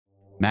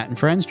Matt and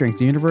Friends Drink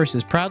the Universe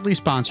is proudly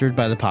sponsored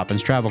by the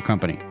Poppins Travel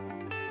Company.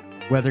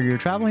 Whether you're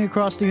traveling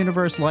across the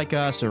universe like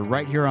us or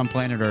right here on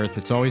planet Earth,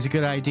 it's always a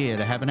good idea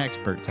to have an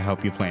expert to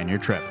help you plan your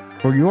trip.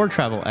 For your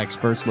travel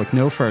experts, look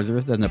no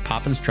further than the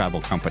Poppins Travel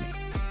Company.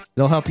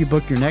 They'll help you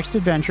book your next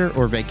adventure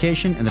or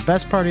vacation, and the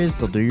best part is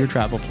they'll do your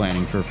travel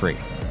planning for free.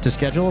 To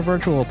schedule a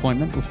virtual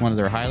appointment with one of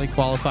their highly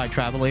qualified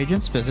travel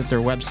agents, visit their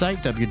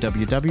website,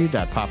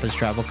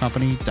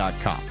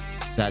 www.poppistravelcompany.com.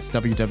 That's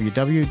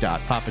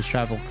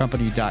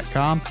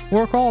www.poppistravelcompany.com,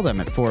 or call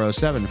them at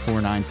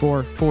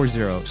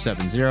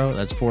 407-494-4070.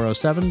 That's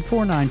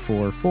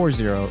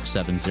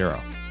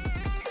 407-494-4070.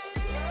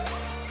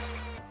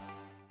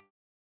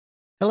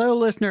 Hello,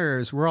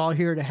 listeners. We're all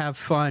here to have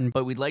fun.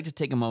 But we'd like to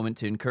take a moment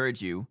to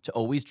encourage you to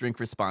always drink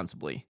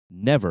responsibly.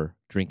 Never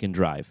drink and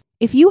drive.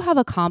 If you have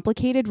a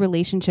complicated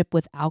relationship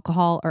with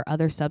alcohol or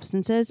other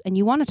substances and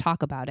you want to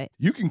talk about it,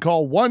 you can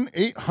call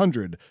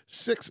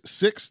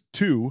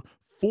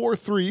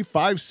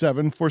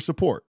 1-800-662-4357 for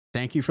support.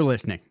 Thank you for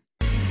listening.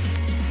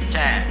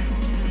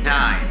 10,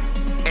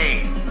 9,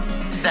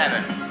 8,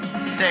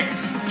 7,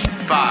 6,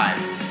 5,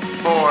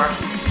 4,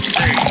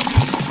 3,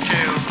 2,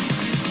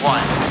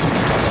 1.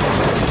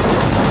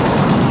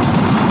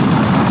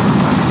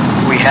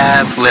 We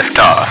have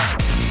liftoff.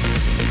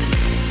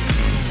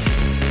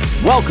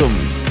 Welcome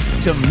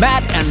to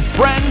Matt and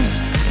Friends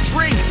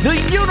Drink the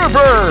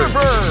Universe.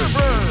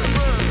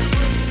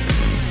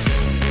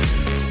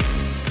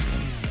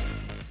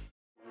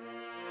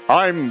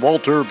 I'm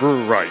Walter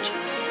Brewright.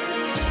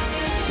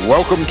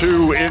 Welcome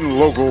to In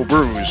Local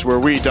Brews, where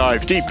we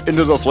dive deep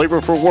into the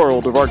flavorful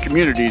world of our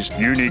community's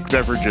unique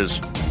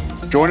beverages.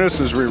 Join us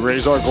as we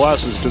raise our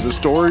glasses to the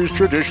stories,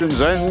 traditions,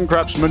 and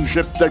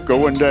craftsmanship that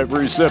go into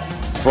every sip.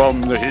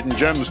 From the hidden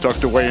gems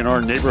tucked away in our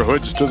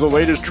neighborhoods to the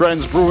latest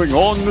trends brewing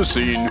on the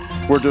scene,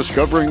 we're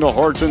discovering the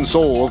heart and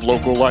soul of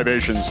local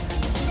libations.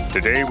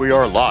 Today we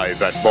are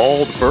live at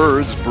Bald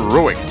Birds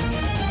Brewing.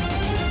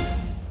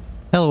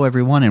 Hello,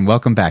 everyone, and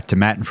welcome back to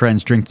Matt and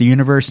Friends Drink the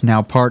Universe,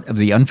 now part of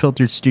the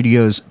Unfiltered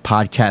Studios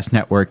podcast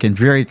network, and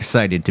very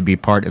excited to be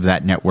part of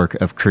that network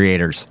of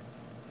creators.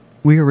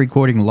 We are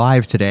recording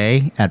live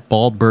today at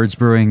Bald Birds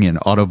Brewing in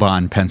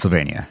Audubon,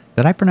 Pennsylvania.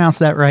 Did I pronounce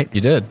that right?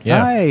 You did,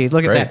 yeah. Hey,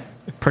 look Great. at that.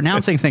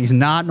 Pronouncing things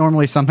not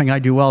normally something I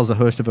do well as a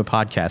host of a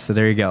podcast, so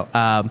there you go.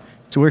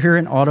 So we're here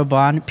in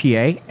Audubon,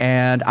 PA,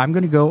 and I'm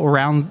going to go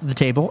around the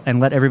table and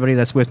let everybody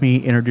that's with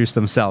me introduce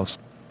themselves.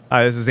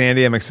 Hi, this is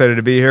Andy. I'm excited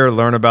to be here,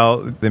 learn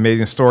about the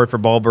amazing story for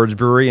Bald Birds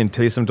Brewery, and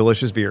taste some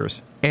delicious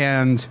beers.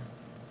 And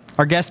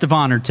our guest of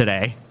honor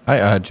today.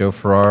 Hi, Joe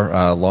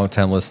Farrar,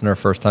 long-time listener,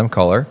 first-time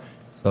caller.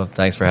 So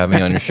thanks for having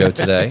me on your show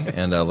today,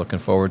 and looking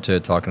forward to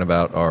talking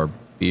about our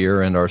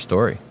beer and our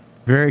story.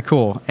 Very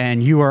cool.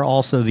 And you are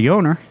also the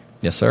owner.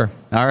 Yes, sir.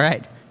 All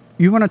right.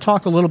 You want to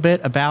talk a little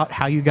bit about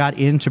how you got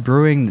into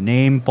brewing, the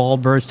name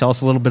Bald Birds? Tell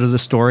us a little bit of the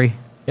story.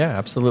 Yeah,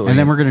 absolutely. And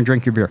then we're going to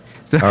drink your beer.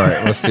 So all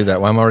right, let's do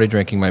that. Well, I'm already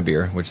drinking my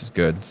beer, which is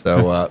good.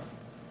 So,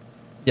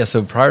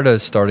 so prior to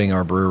starting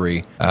our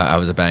brewery, I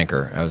was a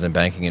banker. I was in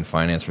banking and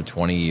finance for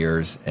 20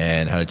 years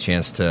and had a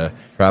chance to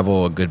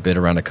travel a good bit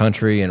around the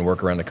country and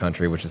work around the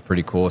country, which is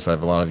pretty cool. So I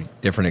have a lot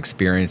of different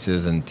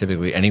experiences, and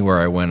typically anywhere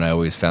I went, I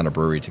always found a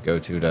brewery to go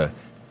to.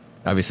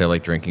 Obviously, I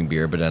like drinking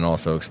beer, but then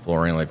also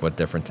exploring like what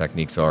different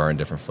techniques are and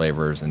different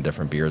flavors and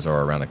different beers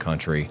are around the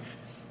country.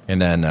 And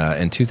then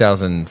in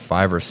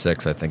 2005 or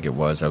 6, I think it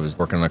was, I was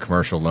working on a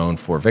commercial loan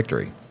for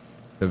Victory.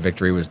 So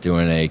Victory was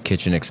doing a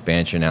kitchen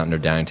expansion out in their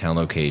downtown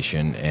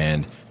location,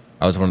 and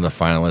I was one of the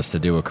finalists to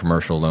do a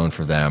commercial loan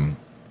for them.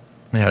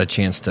 I had a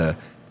chance to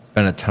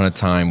spend a ton of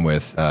time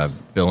with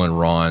Bill and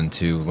Ron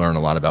to learn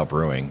a lot about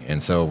brewing.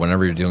 And so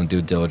whenever you're doing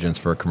due diligence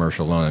for a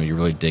commercial loan, you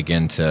really dig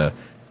into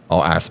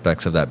all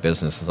aspects of that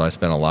business. So I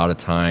spent a lot of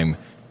time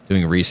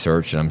doing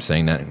research, and I'm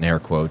saying that in air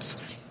quotes,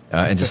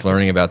 and just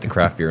learning about the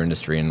craft beer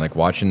industry and like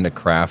watching the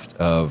craft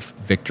of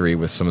Victory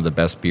with some of the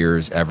best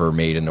beers ever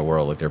made in the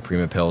world. Like their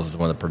Prima Pils is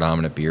one of the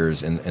predominant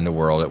beers in the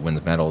world. It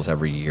wins medals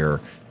every year.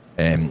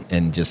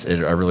 And just I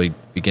really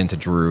began to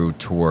drew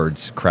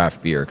towards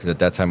craft beer, because at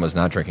that time I was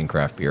not drinking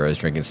craft beer. I was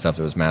drinking stuff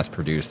that was mass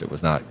produced. It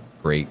was not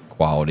great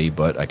quality,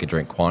 but I could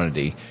drink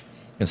quantity.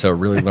 And so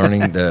really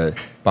learning the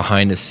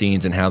behind the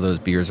scenes and how those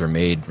beers are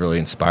made really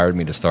inspired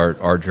me to start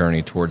our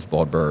journey towards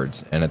Bald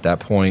Birds. And at that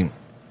point,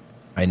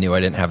 I knew I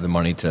didn't have the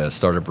money to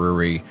start a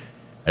brewery.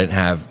 I didn't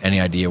have any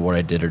idea what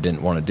I did or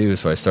didn't want to do.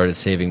 So I started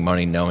saving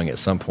money knowing at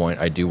some point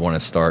I do want to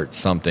start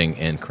something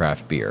in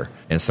craft beer.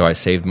 And so I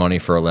saved money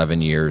for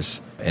 11 years.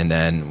 And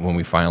then when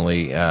we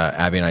finally,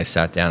 Abby and I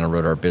sat down and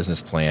wrote our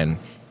business plan,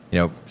 you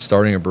know,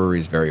 starting a brewery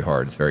is very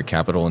hard. It's very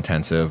capital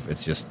intensive.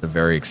 It's just a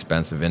very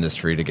expensive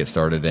industry to get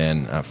started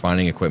in.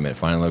 Finding equipment,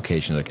 finding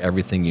location, like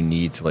everything you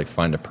need to like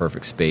find a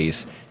perfect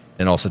space.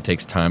 And it also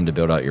takes time to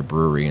build out your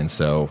brewery. And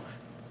so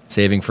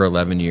saving for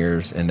 11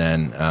 years, and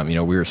then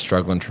we were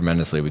struggling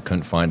tremendously. We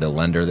couldn't find a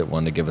lender that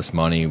wanted to give us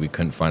money. We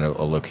couldn't find a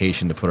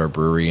location to put our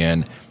brewery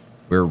in.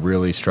 We were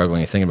really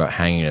struggling, thinking about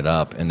hanging it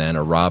up. And then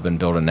a robin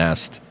built a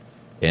nest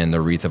in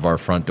the wreath of our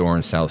front door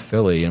in South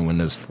Philly. And when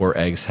those 4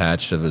 eggs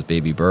hatched of those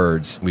baby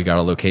birds, we got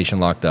a location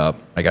locked up.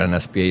 I got an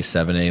SBA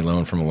 7A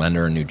loan from a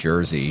lender in New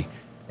Jersey.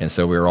 And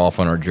so we were off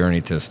on our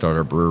journey to start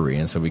our brewery.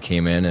 And so we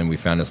came in and we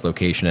found this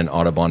location in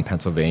Audubon,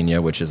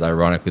 Pennsylvania, which is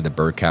ironically the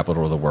bird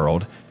capital of the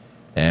world.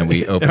 And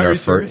we opened our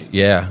first,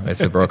 it's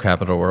the bird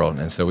capital of the world.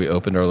 And so we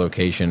opened our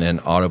location in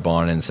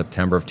Audubon in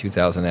September of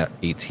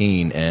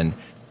 2018. And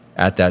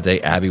at that day,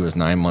 Abby was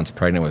 9 months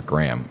pregnant with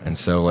Graham. And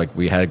so like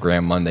we had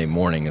Graham Monday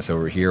morning. And so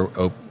we're here,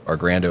 our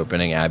grand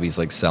opening. Abby's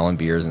like selling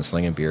beers and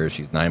slinging beers.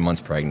 She's 9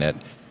 months pregnant.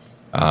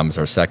 It's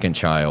our second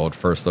child,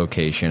 first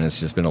location. It's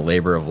just been a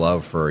labor of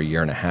love for a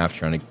year and a half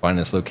trying to find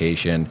this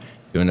location,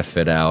 doing the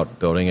fit out,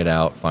 building it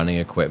out, finding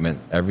equipment,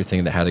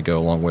 everything that had to go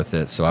along with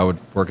it. So I would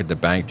work at the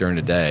bank during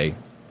the day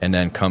and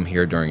then come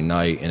here during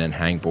night and then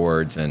hang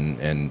boards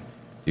and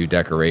do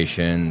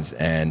decorations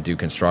and do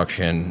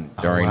construction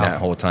during that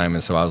whole time.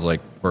 And so I was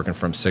like working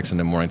from 6 in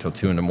the morning till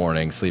 2 in the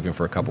morning, sleeping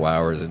for a couple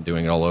hours and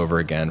doing it all over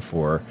again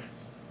for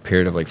a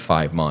period of like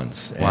 5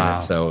 months. Wow.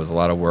 And so it was a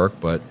lot of work,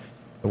 but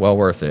well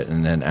worth it.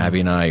 And then Abby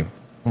and I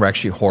were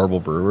actually horrible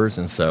brewers.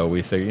 And so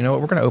we said, you know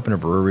what, we're going to open a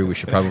brewery. We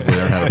should probably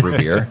learn how to brew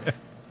beer.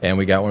 And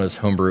we got one of those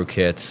homebrew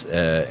kits.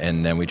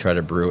 And then we tried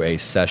to brew a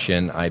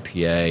session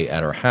IPA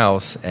at our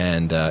house.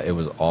 And it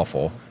was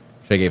awful.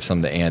 I gave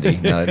some to Andy.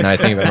 Now I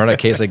think, remember that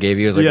case I gave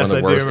you? It was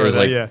like one of the worst. It was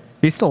like,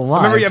 He's still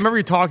alive. I remember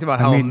you talked about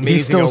how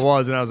amazing it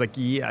was, and I was like,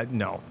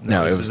 no,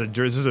 this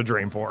is a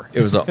drain pour.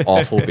 It was an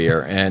awful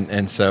beer,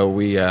 and so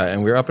we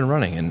were up and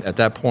running. And at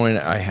that point,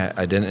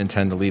 I didn't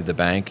intend to leave the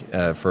bank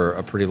for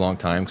a pretty long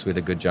time because we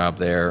did a good job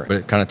there. But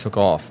it kind of took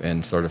off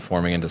and started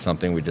forming into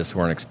something we just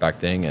weren't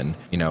expecting. And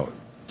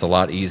it's a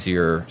lot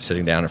easier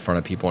sitting down in front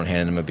of people and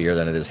handing them a beer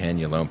than it is handing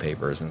you loan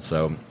papers. And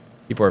so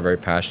people are very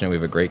passionate. We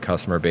have a great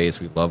customer base.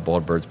 We love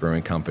Bald Bird's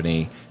Brewing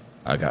Company.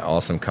 I got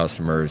awesome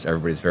customers.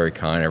 Everybody's very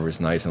kind. Everybody's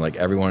nice. And like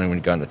everyone, when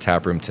you got in the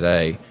tap room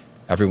today,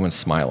 everyone's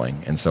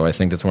smiling. And so I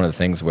think that's one of the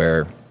things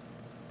where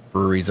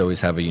breweries always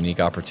have a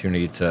unique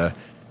opportunity to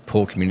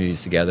pull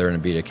communities together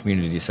and be a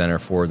community center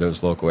for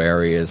those local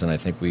areas. And I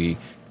think we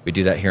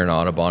do that here in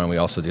Audubon, and we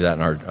also do that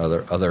in our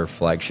other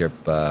flagship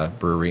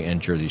brewery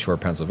in Jersey Shore,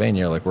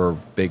 Pennsylvania. Like we're a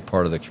big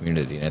part of the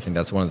community. And I think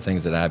that's one of the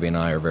things that Abby and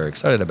I are very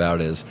excited about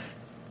is,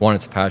 one,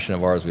 it's a passion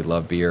of ours. We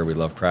love beer. We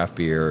love craft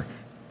beer.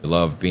 We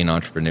love being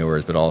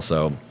entrepreneurs, but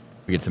also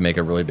we get to make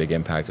a really big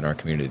impact in our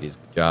communities.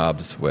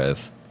 Jobs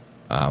with,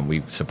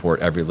 we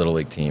support every Little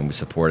League team. We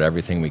support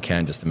everything we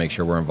can just to make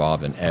sure we're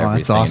involved in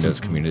everything in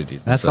those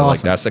communities. That's so awesome.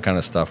 Like that's the kind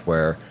of stuff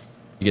where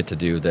you get to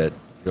do that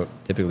you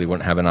typically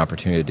wouldn't have an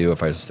opportunity to do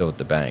if I was still at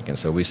the bank. And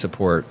so we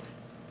support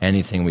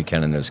anything we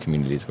can in those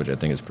communities, which I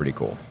think is pretty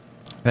cool.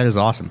 That is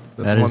awesome.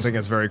 That's one thing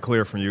that's very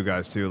clear from you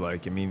guys too.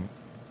 Like, I mean,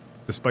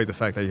 despite the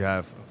fact that you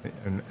have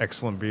an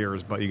excellent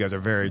beers, but you guys are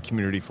very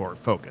community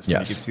focused. Yes.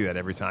 And you can see that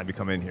every time you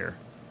come in here.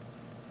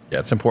 Yeah,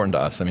 it's important to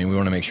us. I mean, we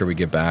want to make sure we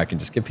give back and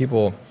just give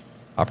people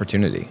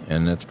opportunity.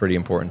 And it's pretty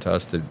important to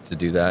us to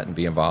do that and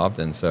be involved.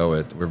 And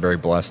so we're very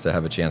blessed to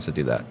have a chance to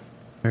do that.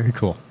 Very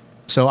cool.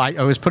 So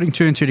I was putting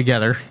 2 and 2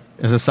 together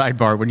as a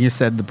sidebar when you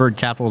said the bird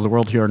capital of the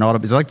world here in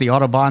Audubon. Is it like the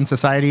Audubon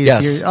Society?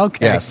 Yes. Here?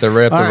 Okay. Yes, they're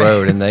right up All the right.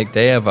 road. And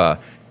they have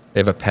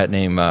a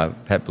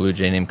pet blue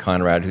jay named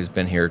Conrad who's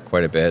been here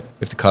quite a bit.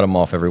 We have to cut him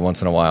off every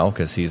once in a while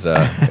because he's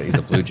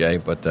a blue jay,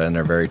 but and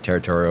they're a very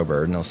territorial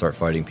bird, and they'll start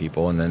fighting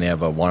people. And then they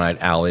have a one-eyed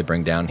owl they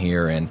bring down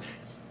here, and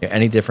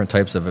any different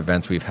types of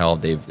events we've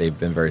held, they've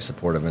been very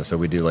supportive. And so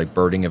we do like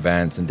birding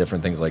events and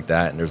different things like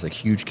that. And there's a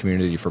huge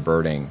community for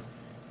birding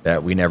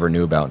that we never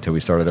knew about until we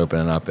started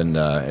opening up, and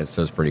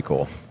it's pretty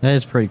cool. That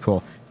is pretty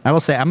cool. I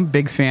will say I'm a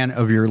big fan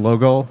of your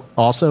logo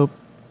also.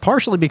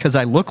 Partially because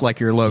I look like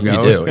your logo.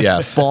 You do,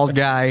 yes. Bald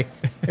guy.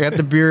 I got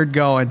the beard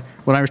going.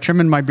 When I was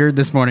trimming my beard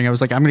this morning, I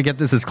was like, I'm going to get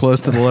this as close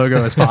to the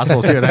logo as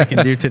possible, see what I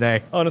can do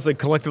today. Honestly,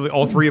 collectively,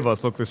 all three of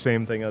us look the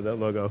same thing as that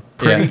logo.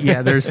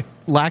 Yeah, there's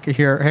lack of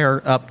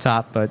hair up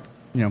top, but,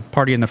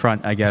 party in the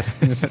front, I guess,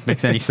 if that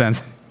makes any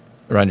sense.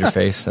 Around your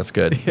face, that's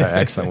good.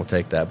 Excellent, we'll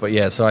take that. But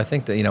yeah, so I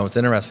think that what's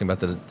interesting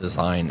about the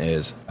design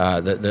is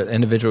the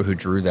individual who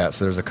drew that.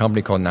 So there's a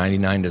company called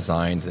 99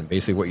 Designs, and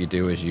basically what you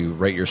do is you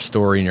write your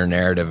story and your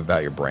narrative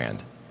about your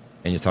brand,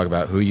 and you talk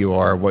about who you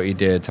are, what you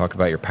did, talk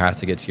about your path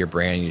to get to your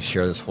brand. And you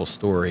share this whole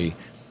story,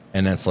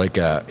 and it's like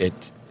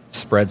it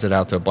spreads it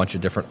out to a bunch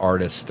of different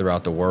artists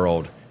throughout the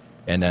world,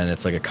 and then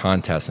it's like a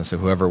contest. And so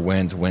whoever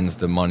wins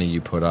the money you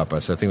put up.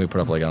 So I think we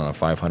put up like, I don't know,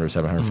 500,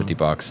 750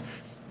 bucks.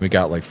 We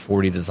got like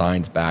 40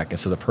 designs back. And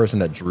so the person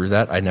that drew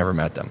that, I never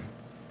met them.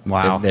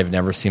 Wow. They've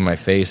never seen my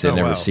face. They've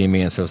never seen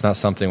me. And so it's not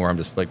something where I'm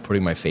just like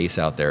putting my face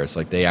out there. It's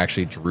like they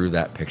actually drew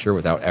that picture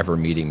without ever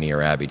meeting me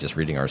or Abby, just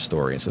reading our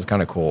story. And so it's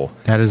kind of cool.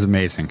 That is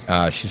amazing.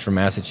 She's from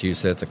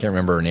Massachusetts. I can't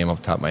remember her name off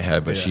the top of my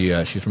head, but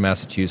she's from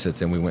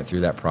Massachusetts, and we went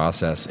through that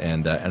process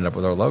and ended up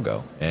with our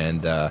logo.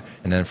 And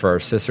then for our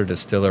sister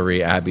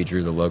distillery, Abby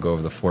drew the logo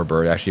of the 4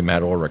 birds. Actually,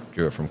 Matt Ulrich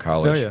drew it from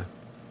college. Oh,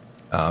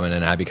 yeah. And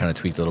then Abby kind of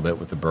tweaked a little bit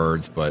with the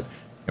birds, but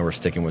and we're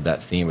sticking with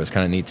that theme. It was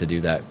kind of neat to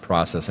do that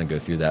process and go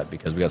through that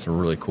because we got some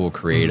really cool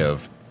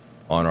creative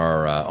on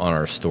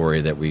our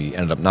story that we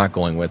ended up not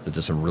going with, but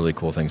just some really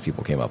cool things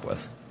people came up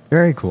with.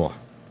 Very cool.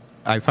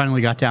 I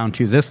finally got down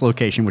to this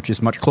location, which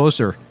is much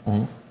closer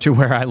to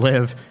where I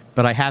live,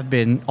 but I have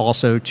been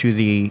also to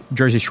the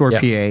Jersey Shore,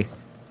 PA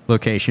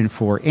location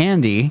for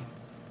Andy,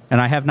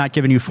 and I have not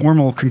given you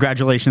formal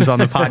congratulations on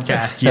the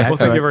podcast yet. Well,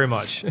 thank you very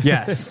much.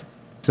 Yes.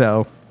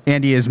 So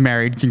Andy is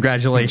married.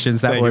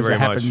 Congratulations. That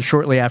happened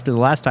shortly after the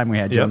last time we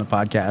had you on the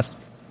podcast.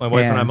 My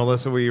wife and I,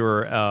 Melissa, we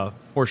were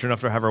fortunate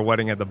enough to have our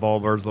wedding at the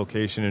Ballbirds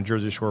location in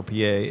Jersey Shore, PA,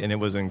 and it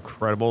was an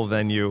incredible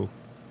venue.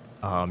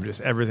 Just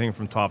everything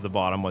from top to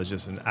bottom was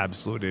just an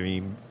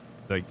absolutely,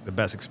 like, the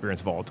best experience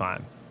of all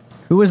time.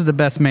 Who was the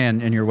best man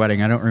in your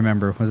wedding? I don't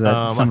remember. Was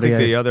that somebody? I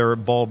think the other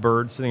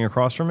Ballbird sitting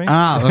across from me.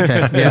 Ah,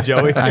 okay. Yeah,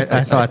 Joey.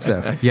 I thought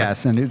so.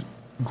 Yes, and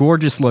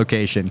gorgeous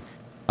location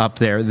up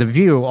there. The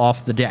view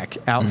off the deck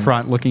out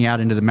front, looking out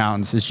into the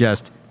mountains, is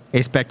just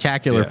a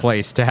spectacular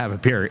place to have a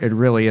beer. It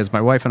really is.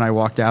 My wife and I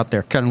walked out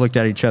there, kind of looked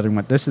at each other and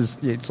went,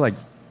 it's like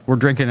we're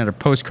drinking at a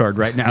postcard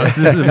right now. This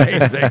is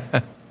amazing.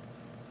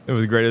 It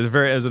was great. It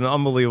was an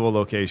unbelievable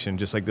location,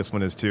 just like this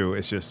one is too.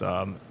 It's just,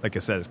 like I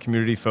said, it's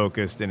community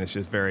focused, and it's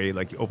just very,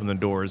 like, you open the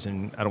doors,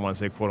 and I don't want to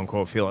say quote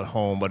unquote feel at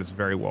home, but it's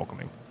very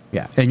welcoming.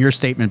 Yeah, and your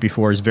statement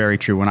before is very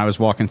true. When I was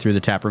walking through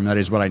the tap room, that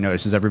is what I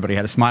noticed, is everybody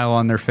had a smile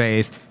on their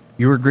face.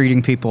 You were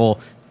greeting people.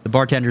 The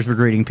bartenders were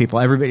greeting people.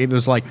 Everybody, it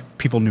was like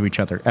people knew each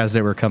other as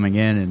they were coming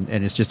in,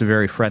 and it's just a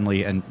very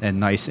friendly and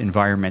nice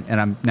environment.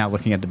 And I'm now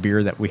looking at the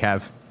beer that we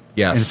have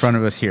in front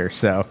of us here.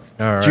 So,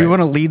 do you want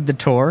to lead the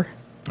tour?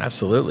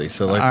 Absolutely.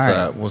 So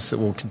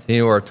we'll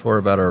continue our tour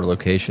about our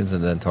locations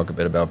and then talk a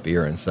bit about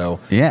beer. And so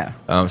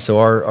so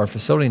our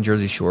facility in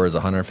Jersey Shore is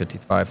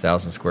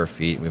 155,000 square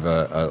feet. We have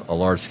a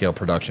large scale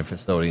production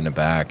facility in the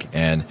back.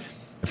 And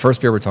the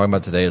first beer we're talking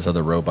about today is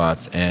Other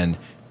Robots. And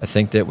I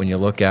think that when you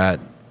look at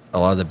a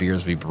lot of the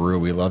beers we brew,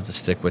 we love to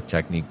stick with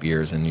technique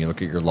beers. And you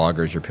look at your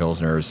lagers, your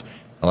pilsners,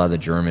 a lot of the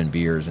German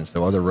beers. And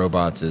so Other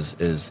Robots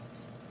is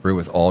brewed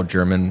with all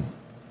German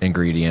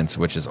ingredients,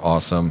 which is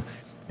awesome.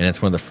 And it's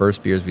one of the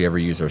first beers we ever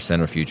used our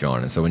centrifuge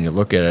on. And so when you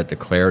look at it, the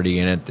clarity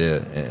in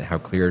it, how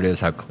clear it is,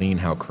 how clean,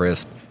 how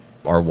crisp,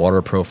 our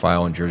water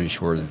profile in Jersey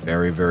Shore is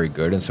very, very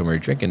good. And so when you're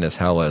drinking this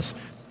Helles,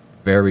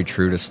 very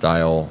true to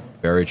style,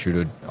 very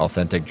true to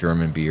authentic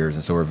German beers.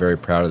 And so we're very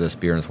proud of this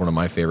beer, and it's one of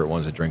my favorite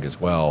ones to drink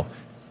as well.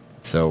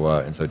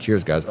 So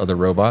cheers, guys. Other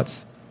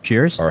Robots.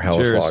 Cheers. Our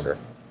Helles lager.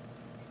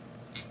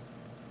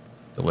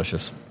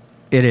 Delicious.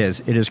 It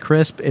is. It is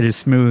crisp. It is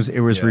smooth.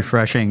 It was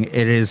refreshing.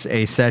 It is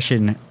a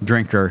session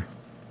drinker,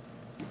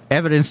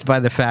 evidenced by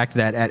the fact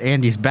that at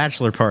Andy's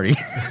bachelor party.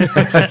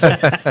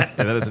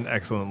 That is an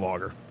excellent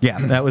lager. Yeah,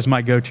 that was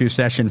my go-to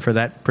session for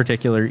that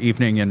particular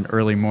evening and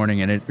early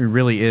morning, and it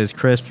really is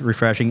crisp,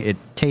 refreshing. It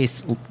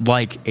tastes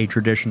like a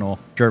traditional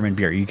German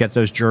beer. You get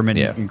those German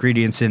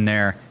ingredients in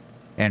there,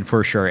 and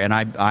for sure. And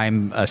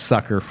I'm a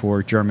sucker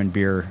for German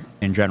beer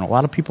in general. A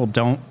lot of people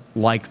don't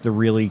like the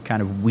really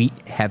kind of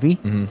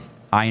wheat-heavy.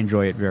 I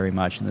enjoy it very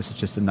much, and this is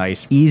just a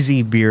nice,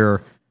 easy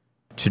beer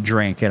to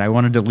drink. And I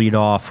wanted to lead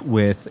off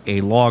with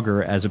a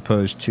lager as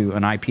opposed to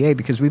an IPA,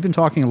 because we've been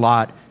talking a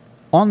lot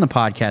on the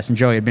podcast, and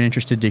Joey, I'd been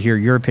interested to hear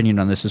your opinion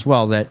on this as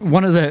well, that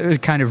one of the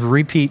kind of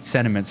repeat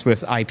sentiments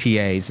with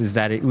IPAs is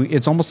that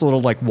it's almost a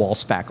little like wall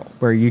spackle,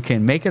 where you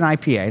can make an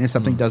IPA, and if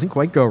something doesn't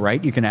quite go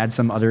right, you can add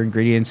some other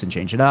ingredients and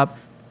change it up.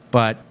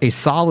 But a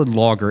solid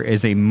lager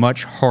is a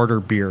much harder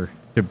beer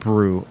to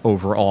brew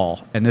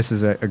overall, and this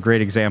is a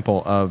great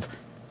example of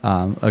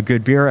a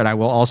good beer. And I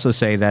will also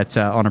say that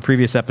on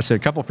a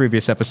couple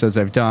previous episodes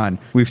I've done,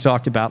 we've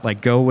talked about, like,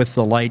 go with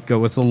the light, go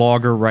with the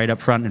lager right up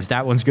front. And if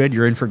that one's good,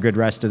 you're in for a good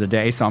rest of the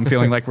day. So I'm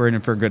feeling like we're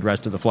in for a good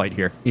rest of the flight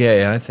here.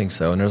 Yeah, I think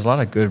so. And there's a lot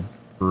of good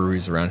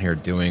breweries around here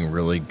doing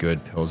really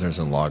good pilsners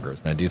and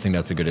lagers. And I do think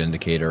that's a good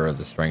indicator of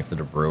the strength of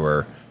the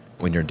brewer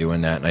when you're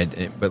doing that.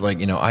 But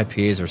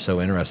IPAs are so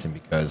interesting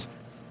because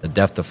the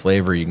depth of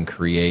flavor you can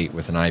create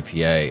with an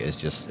IPA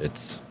is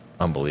it's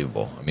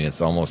unbelievable. I mean,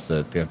 it's almost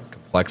the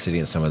complexity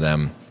in some of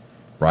them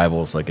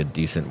rivals like a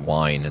decent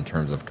wine in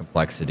terms of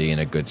complexity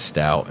and a good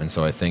stout. And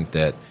so I think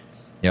that,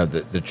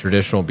 the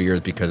traditional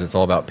beers, because it's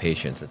all about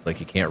patience. It's like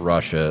you can't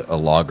rush a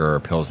lager or a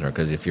pilsner,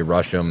 because if you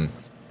rush them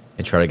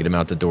and try to get them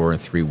out the door in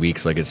 3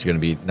 weeks, like, it's going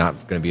to be not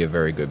going to be a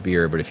very good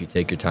beer. But if you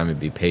take your time and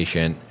be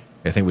patient,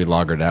 I think we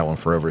lagered that one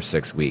for over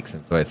 6 weeks.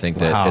 And so I think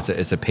that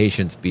it's a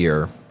patience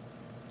beer.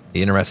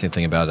 The interesting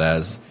thing about that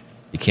is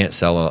you can't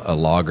sell a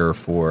lager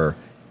for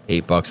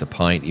 $8 a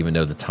pint, even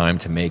though the time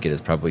to make it is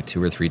probably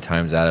 2 or 3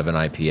 times out of an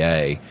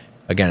IPA.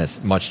 Again,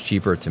 it's much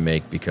cheaper to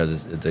make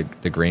because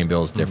the grain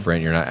bill is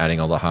different. You're not adding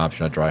all the hops,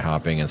 you're not dry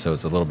hopping, and so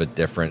it's a little bit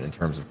different in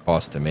terms of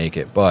cost to make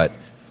it. But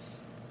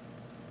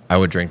I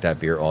would drink that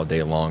beer all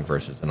day long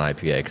versus an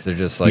IPA, because they're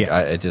just like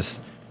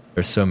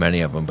there's so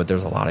many of them, but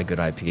there's a lot of good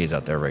IPAs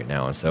out there right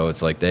now. And so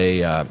it's like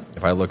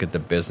if I look at the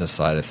business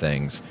side of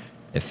things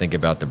and think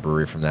about the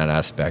brewery from that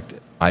aspect,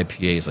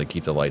 IPAs like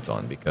keep the lights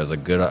on, because a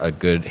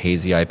good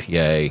hazy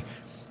IPA.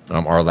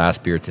 Our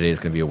last beer today is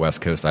going to be a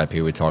West Coast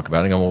IPA we talk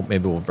about. And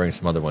maybe we'll bring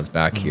some other ones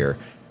back here.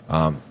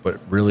 But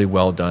really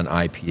well done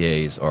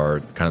IPAs are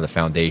kind of the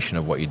foundation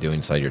of what you do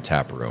inside your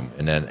tap room.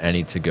 And then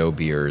any to-go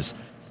beers,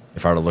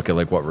 if I were to look at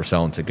like what we're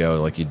selling to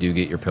go, like you do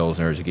get your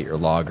Pilsners, you get your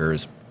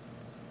lagers.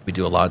 We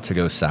do a lot of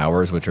to-go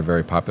sours, which are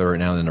very popular right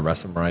now, and then the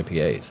rest of them are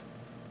IPAs.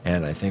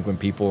 And I think when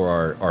people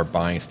are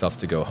buying stuff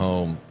to go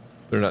home,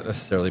 they're not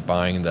necessarily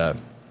buying the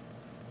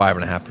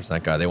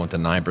 5.5% guy. They want the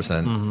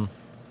 9%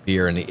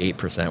 beer and the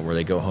 8% where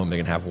they go home, they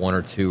can have one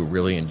or two,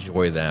 really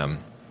enjoy them,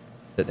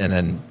 sit, and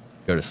then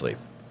go to sleep.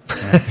 And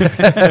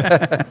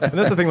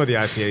that's the thing with the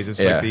IPAs. It's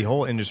Yeah. like the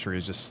whole industry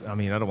is just, I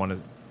mean, I don't want to,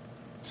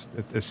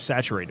 it's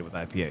saturated with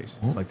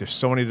IPAs. Like there's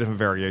so many different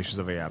variations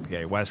of a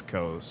IPA. West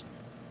Coast,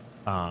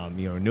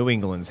 New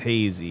England's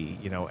hazy,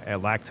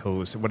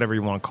 lactose, whatever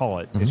you want to call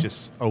it. It's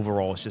just,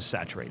 overall, it's just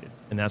saturated.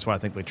 And that's why I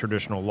think the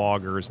traditional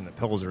lagers and the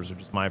pilsners are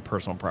just my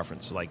personal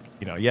preference. Like,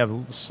 you have,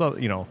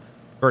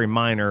 very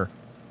minor,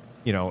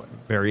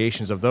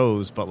 variations of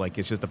those, but like,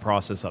 it's just the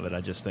process of it.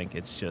 I just think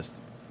it's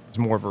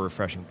more of a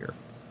refreshing beer.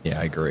 Yeah,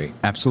 I agree.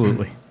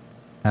 Absolutely.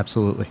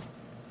 Absolutely.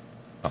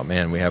 Oh,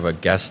 man, we have a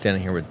guest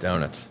standing here with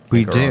donuts.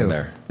 We Can't go wrong do.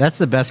 there. That's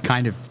the best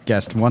kind of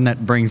guest, one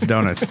that brings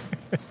donuts.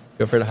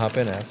 Feel free to hop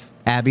in, Abs.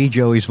 Abby,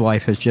 Joey's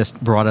wife, has just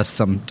brought us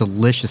some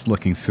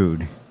delicious-looking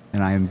food,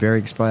 and I am very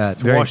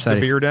excited. To wash the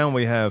beer down,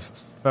 we have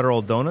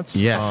Federal Donuts.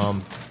 Yes.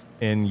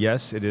 And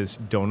yes, it is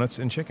donuts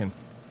and chicken.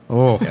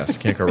 Oh, Yes,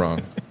 can't go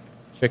wrong.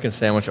 Chicken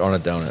sandwich on a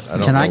donut.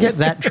 Can I get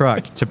that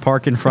truck to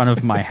park in front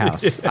of my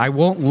house? I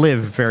won't live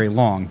very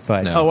long,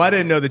 but No. Oh, I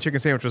didn't know the chicken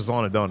sandwich was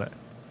on a donut.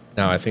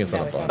 No, I think it's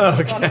on a bun.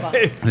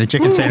 Okay. the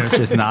chicken sandwich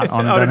is not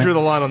on I would have drew the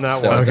the line on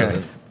that No, one. it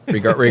doesn't.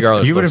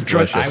 Regardless, You would looks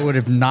have. I delicious. would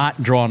have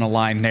not drawn a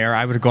line there.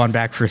 I would have gone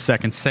back for a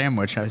second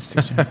sandwich.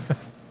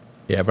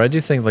 Yeah, but I do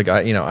think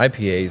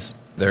IPAs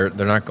they're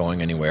not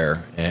going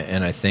anywhere,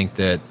 and I think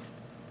that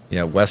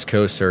West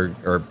Coast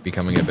are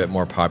becoming a bit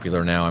more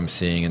popular now. I'm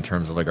seeing in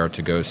terms of like our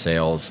to-go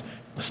sales,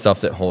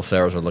 stuff that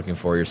wholesalers are looking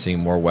for. You're seeing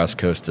more West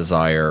Coast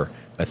desire.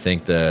 I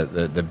think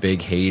the big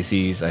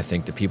hazies. I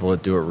think the people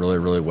that do it really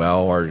really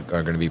well are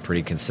going to be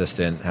pretty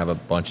consistent. Have a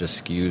bunch of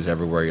SKUs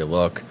everywhere you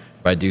look.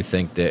 But I do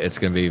think that it's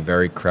going to be a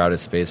very crowded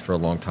space for a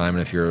long time.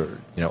 And if you're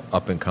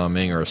up and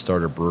coming or a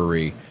starter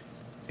brewery,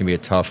 it's going to be a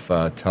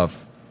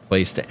tough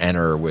place to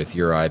enter with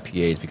your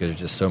IPAs because there's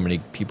just so many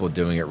people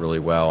doing it really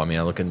well. I mean,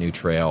 I look at New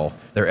Trail;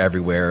 they're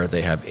everywhere.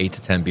 They have 8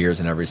 to 10 beers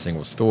in every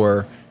single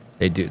store.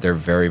 They're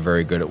very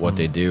very good at what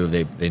they do.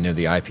 They know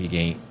the IPA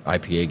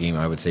game.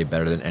 I would say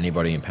better than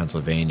anybody in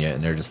Pennsylvania,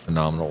 and they're just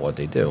phenomenal at what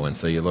they do. And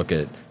so you look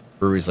at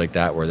breweries like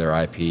that where they're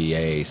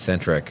IPA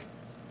centric.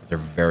 They're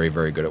very,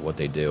 very good at what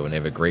they do, and they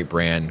have a great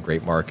brand,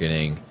 great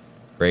marketing,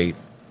 great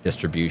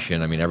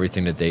distribution. I mean,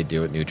 everything that they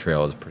do at New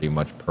Trail is pretty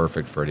much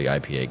perfect for the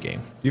IPA game.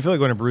 Do you feel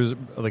like when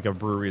a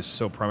brewery is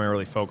so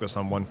primarily focused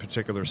on one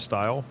particular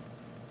style,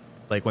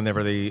 like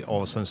whenever they all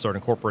of a sudden start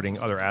incorporating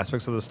other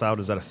aspects of the style,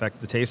 does that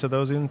affect the taste of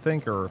those? You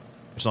think, or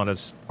it's not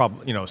as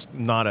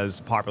not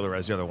as popular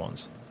as the other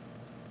ones?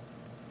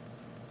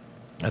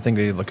 I think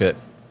they look at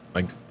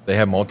they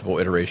have multiple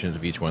iterations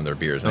of each one of their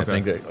beers, and Okay.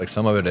 I think that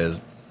some of it is.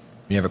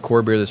 You have a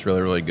core beer that's really,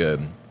 really good.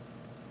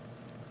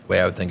 The way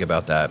I would think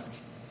about that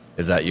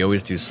is that you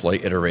always do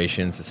slight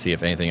iterations to see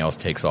if anything else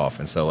takes off.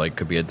 And so,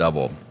 could be a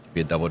double, could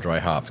be a double dry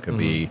hops, could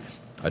be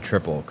a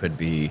triple, could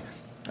be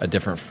a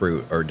different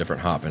fruit or a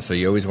different hop. And so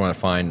you always want to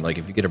find,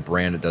 if you get a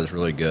brand that does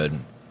really good,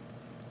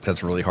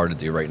 that's really hard to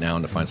do right now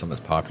and to find something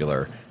that's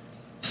popular,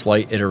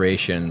 slight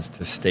iterations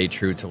to stay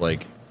true to,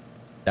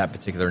 that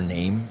particular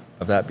name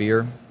of that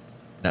beer,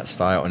 that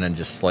style, and then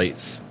just slight,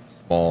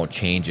 small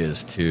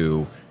changes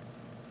to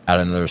add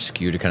another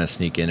SKU to kind of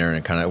sneak in there, and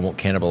it won't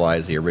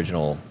cannibalize the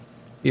original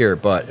beer,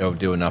 but it'll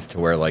do enough to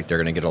where they're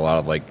going to get a lot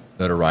of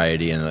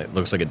notoriety, and it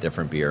looks like a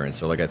different beer. And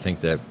so I think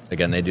that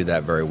again they do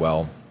that very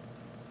well.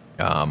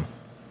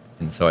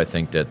 And so I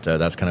think that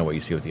that's kind of what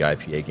you see with the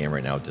IPA game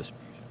right now with distribution.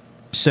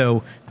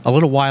 So a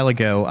little while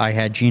ago, I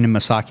had Gina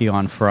Masaki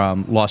on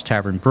from Lost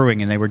Tavern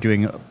Brewing, and they were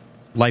doing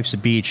Life's a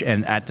Beach,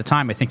 and at the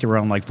time I think they were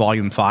on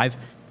volume 5,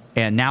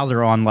 and now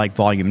they're on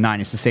volume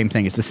 9. It's the same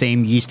thing. It's the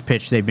same yeast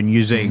pitch they've been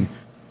using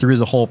through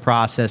the whole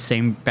process,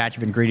 same batch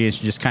of ingredients,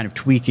 just kind of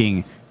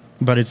tweaking.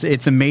 But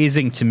it's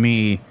amazing to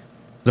me,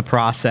 the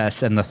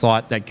process and the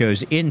thought that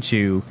goes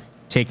into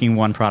taking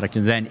one product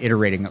and then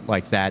iterating it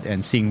like that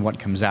and seeing what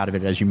comes out of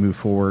it as you move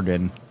forward.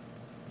 And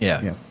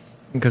Yeah.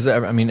 Because,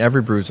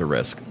 every brew is a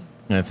risk.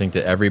 And I think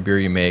that every beer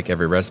you make,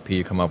 every recipe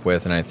you come up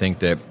with, and I think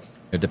that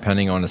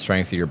depending on the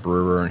strength of your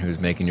brewer and who's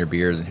making your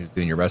beers and who's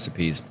doing your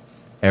recipes,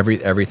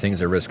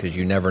 everything's a risk because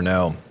you never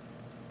know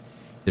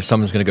if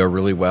something's going to go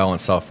really well and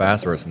sell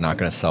fast or it's not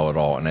going to sell at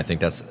all. And I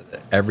think that's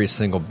every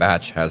single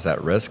batch has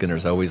that risk. And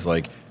there's always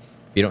if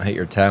you don't hit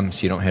your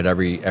temps, you don't hit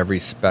every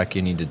spec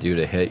you need to do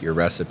to hit your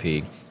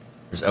recipe,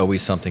 there's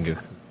always something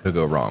could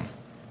go wrong.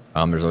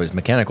 There's always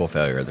mechanical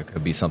failure. There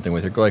could be something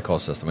with your glycol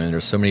system.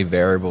 There's so many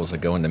variables that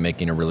go into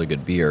making a really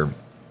good beer.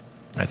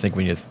 I think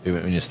when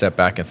you step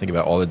back and think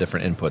about all the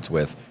different inputs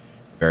with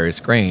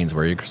various grains,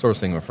 where you're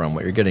sourcing them from,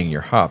 what you're getting,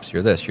 your hops,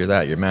 your this, your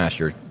that, your mash,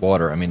 your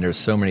water. There's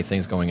so many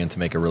things going in to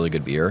make a really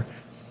good beer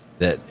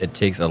that it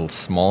takes a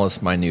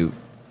smallest minute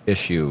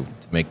issue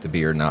to make the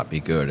beer not be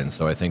good. And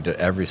so I think that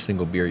every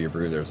single beer you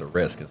brew, there's a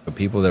risk. And so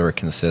people that are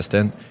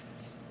consistent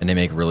and they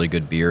make really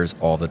good beers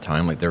all the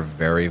time, like they're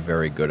very,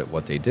 very good at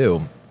what they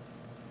do.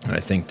 And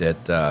I think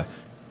that,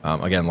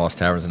 again, Lost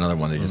Tavern's another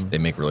one. They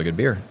make really good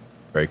beer.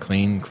 Very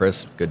clean,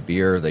 crisp, good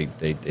beer. They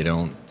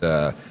don't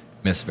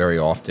miss very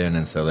often.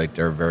 And so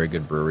they're a very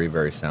good brewery,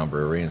 very sound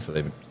brewery. And so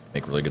they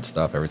make really good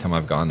stuff. Every time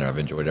I've gone there, I've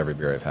enjoyed every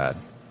beer I've had.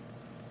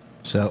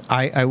 So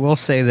I will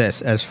say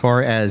this, as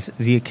far as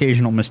the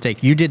occasional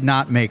mistake, you did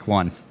not make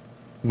one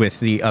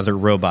with the other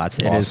robots.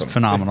 It Awesome. is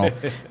phenomenal.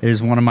 It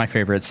is one of my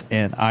favorites,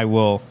 and I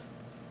will...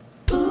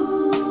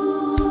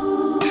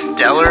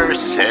 Stellar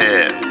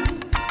Sip.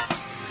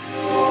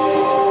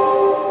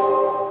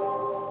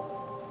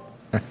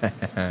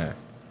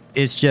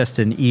 It's just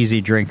an easy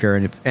drinker,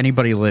 and if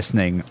anybody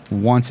listening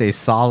wants a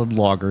solid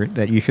lager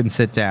that you can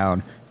sit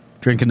down,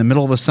 drink in the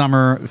middle of a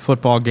summer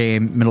football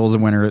game, middle of the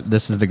winter,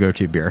 this is the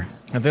go-to beer.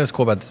 I think what's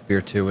cool about this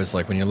beer, too, is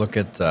like when you look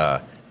at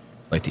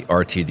like the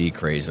RTD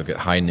craze, you look at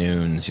High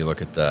Noons, you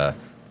look at the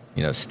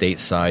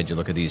stateside, you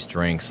look at these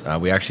drinks.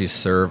 We actually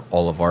serve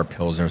all of our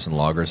Pilsners and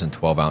lagers in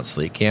 12-ounce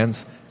sleek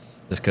cans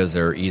just because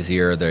they're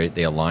easier.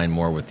 They align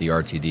more with the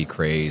RTD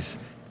craze.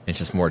 It's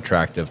just more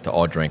attractive to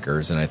all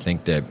drinkers. And I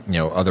think that,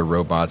 other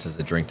robots is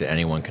a drink that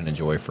anyone can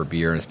enjoy for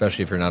beer. And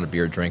especially if you're not a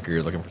beer drinker,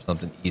 you're looking for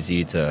something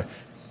easy to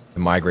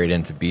migrate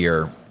into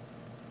beer.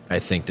 I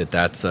think that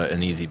that's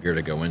an easy beer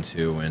to go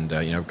into. And,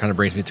 kind of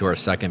brings me to our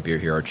second beer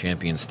here, our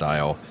Champion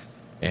Style.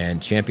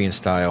 And Champion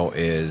Style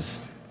is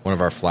one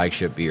of our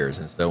flagship beers.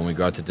 And so when we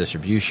go out to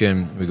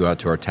distribution, we go out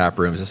to our tap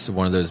rooms, this is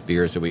one of those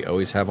beers that we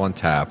always have on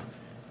tap.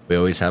 We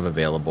always have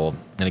available.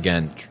 And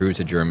again, true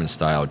to German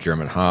style,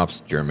 German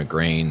hops, German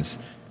grains,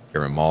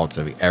 German malts.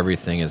 I mean,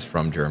 everything is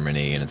from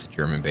Germany, and it's a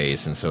German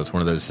base. And so it's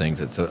one of those things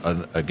that's,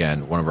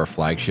 again, one of our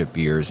flagship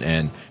beers.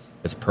 And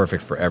it's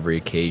perfect for every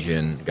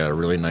occasion. Got a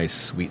really nice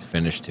sweet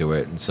finish to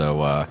it. And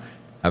so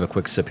have a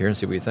quick sip here and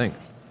see what you think.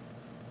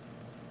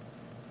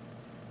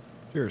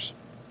 Cheers.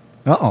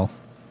 Uh-oh.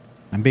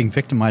 I'm being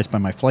victimized by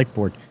my flight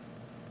board.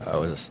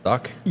 Oh, is it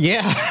stuck?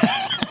 Yeah.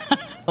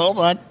 Hold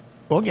on.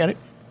 We'll get it.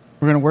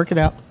 We're going to work it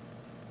out.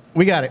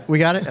 We got it.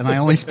 And I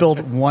only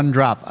spilled one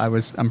drop.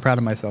 I'm proud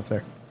of myself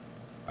there.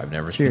 I've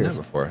never Cheers. seen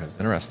that before. It's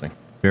interesting.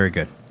 Very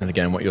good. And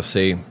again, what you'll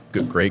see,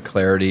 great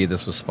clarity.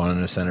 This was spun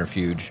in a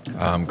centrifuge.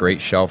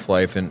 Great shelf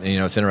life. And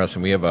it's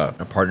interesting. We have a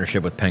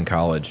partnership with Penn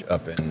College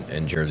up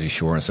in Jersey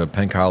Shore. And so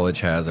Penn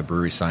College has a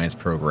brewery science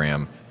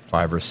program.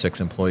 5 or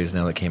 6 employees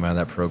now that came out of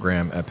that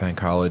program at Penn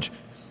College.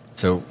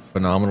 So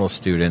phenomenal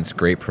students,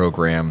 great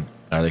program.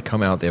 They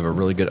come out, they have a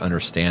really good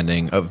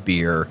understanding of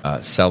beer,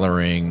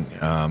 cellaring.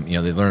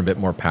 They learn a bit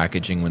more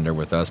packaging when they're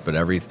with us, but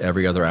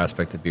every other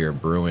aspect of beer,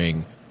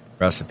 brewing,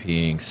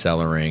 recipeing,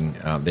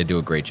 cellaring, they do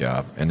a great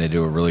job. And they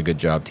do a really good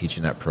job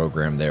teaching that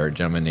program there. A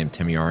gentleman named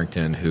Tim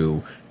Yarrington,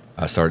 who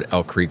started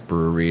Elk Creek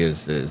Brewery,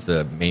 is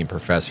the main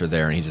professor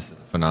there, and he just did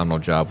a phenomenal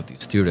job with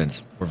these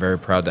students. We're very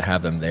proud to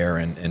have them there.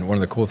 And one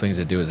of the cool things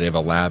they do is they have a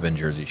lab in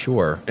Jersey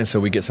Shore. And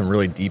so we get some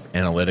really deep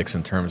analytics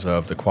in terms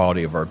of the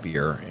quality of our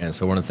beer. And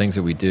so one of the things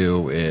that we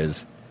do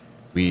is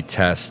we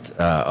tested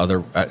other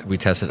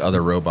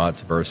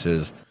robots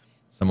versus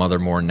some other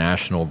more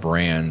national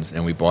brands,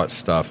 and we bought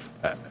stuff.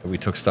 We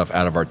took stuff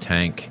out of our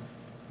tank.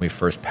 We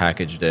first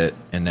packaged it,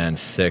 and then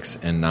 6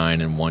 and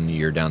 9 and 1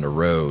 year down the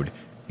road,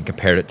 and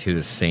compared it to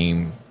the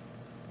same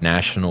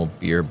national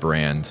beer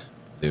brand,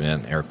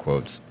 in air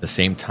quotes, the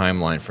same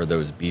timeline for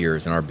those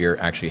beers, and our beer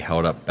actually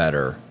held up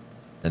better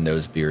than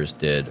those beers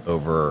did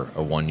over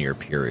a 1 year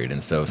period.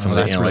 And so some of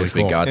the analytics really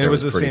cool. we got And there it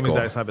was the pretty same cool.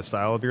 exact type of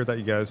style of beer that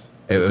you guys...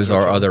 It was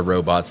our other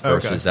robots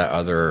versus Okay. that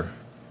other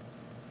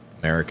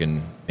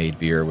American-made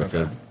beer with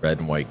a red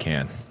and white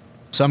can.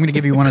 So I'm going to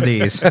give you one of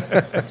these.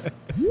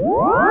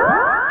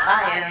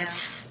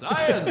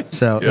 Science.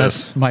 So Yes.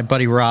 that's my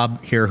buddy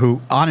Rob here,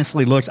 who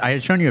honestly looks, I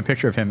had shown you a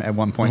picture of him at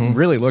one point, and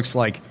really looks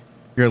like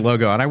your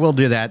logo. And I will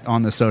do that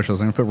on the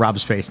socials. I'm going to put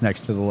Rob's face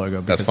next to the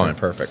logo. That's because fine.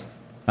 Perfect.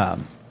 I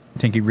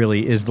think he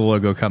really is the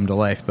logo come to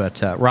life.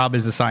 But Rob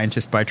is a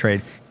scientist by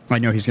trade. I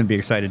know he's going to be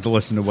excited to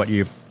listen to what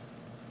you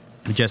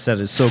just said.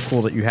 It's so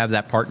cool that you have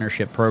that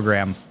partnership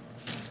program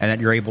and that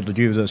you're able to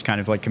do those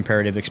kind of like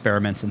comparative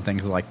experiments and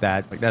things like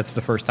that. Like that's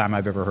the first time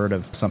I've ever heard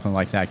of something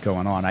like that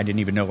going on. I didn't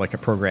even know like a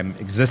program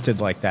existed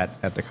like that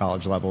at the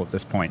college level at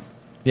this point.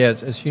 Yeah,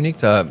 it's unique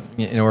to,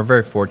 we're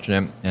very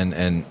fortunate,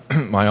 and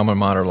my alma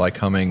mater, Like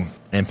Cumming,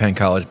 and Penn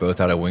College, both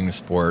out of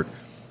Wingsport,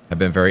 have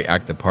been very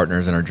active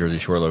partners in our Jersey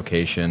Shore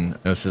location.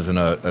 This isn't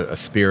a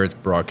spirits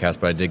broadcast,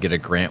 but I did get a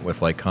grant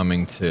with Like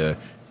Cumming to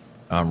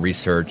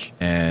research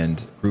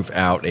and proof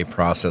out a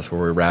process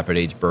where we rapid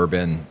age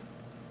bourbon.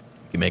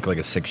 You make like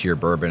a 6-year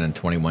bourbon in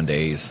 21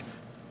 days.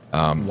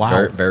 Wow.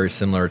 Very, very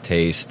similar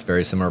taste,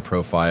 very similar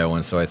profile.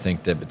 And so I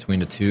think that between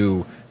the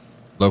two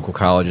local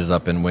colleges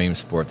up in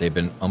Williamsport, they've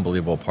been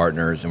unbelievable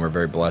partners, and we're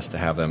very blessed to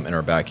have them in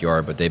our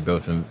backyard. But they've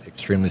both been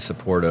extremely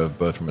supportive,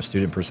 both from a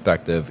student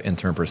perspective,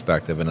 intern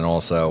perspective, and then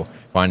also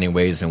finding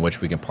ways in which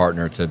we can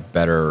partner to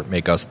better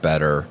make us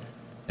better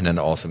and then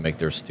to also make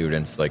their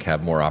students like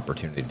have more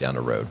opportunity down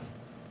the road.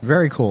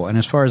 Very cool. And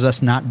as far as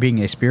us not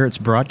being a spirits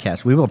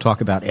broadcast, we will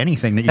talk about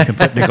anything that you can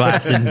put in a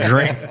glass and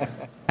drink.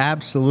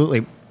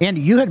 Absolutely.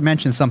 Andy, you had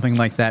mentioned something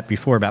like that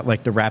before about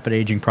like the rapid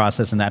aging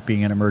process and that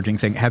being an emerging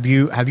thing. Have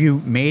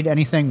you made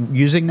anything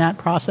using that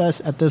process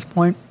at this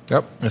point?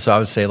 Yep. So I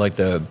would say like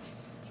so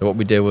what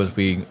we did was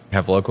we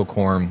have local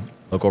corn,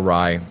 local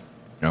rye,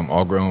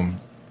 all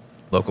grown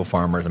local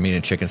farmers. I'm eating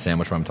a chicken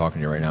sandwich while I'm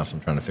talking to you right now, so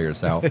I'm trying to figure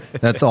this out.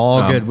 That's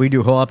all good. We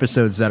do whole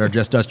episodes that are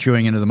just us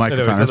chewing into the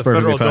microphone. That's the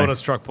Federal fine.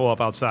 Donuts truck pull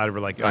up outside. We're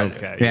like,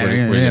 okay. What are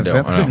you going to do?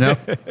 I know.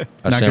 No,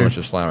 A sandwich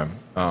is slamming.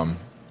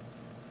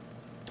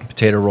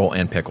 Potato roll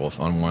and pickles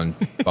on one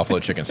buffalo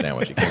chicken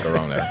sandwich. You can't go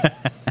wrong there.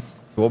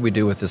 So what we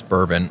do with this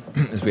bourbon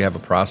is we have a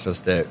process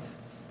that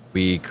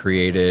we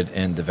created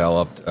and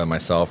developed,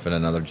 myself and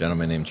another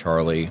gentleman named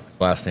Charlie. His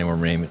last name will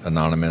remain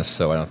anonymous,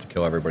 so I don't have to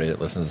kill everybody that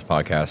listens to this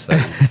podcast. So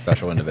he's a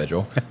special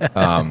individual.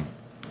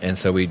 And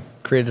so we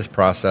created this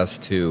process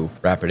to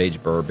rapid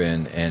age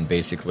bourbon, and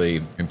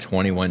basically in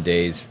 21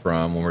 days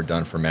from when we're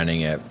done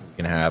fermenting it, we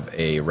can have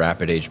a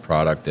rapid age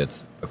product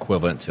that's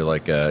equivalent to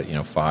like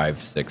a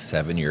 5, 6,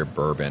 7 year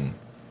bourbon.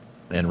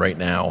 And right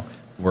now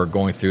we're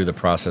going through the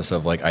process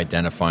of like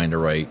identifying the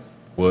right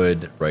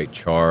wood, right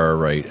char,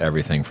 right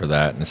everything for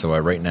that. And so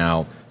right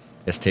now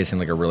it's tasting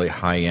like a really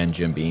high-end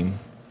Jim Beam.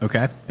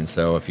 Okay. And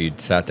so if you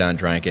sat down,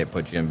 drank it,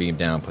 put Jim Beam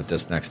down, put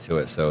this next to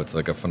it, so it's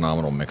like a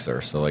phenomenal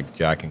mixer. So like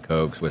Jack and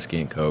Cokes,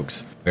 whiskey and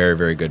Cokes, very,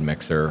 very good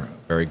mixer,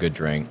 very good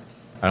drink.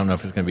 I don't know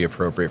if it's going to be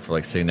appropriate for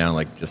like sitting down,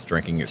 like just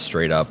drinking it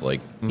straight up like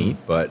neat,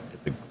 but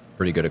it's a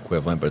pretty good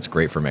equivalent, but it's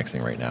great for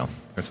mixing right now.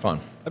 It's fun.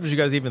 How did you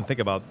guys even think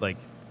about like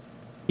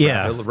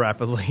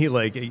rapidly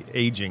like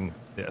aging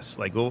this?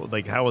 Like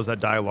how was that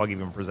dialogue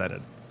even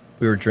presented?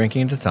 We were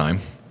drinking at the time,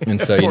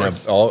 and so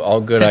all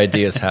good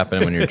ideas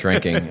happen when you're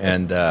drinking.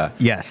 And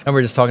yes, and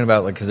we're just talking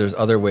about like because there's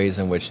other ways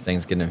in which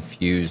things get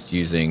infused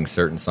using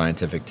certain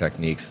scientific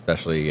techniques,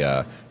 especially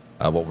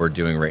what we're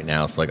doing right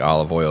now. So like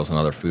olive oils and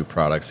other food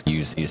products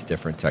use these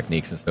different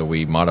techniques, and so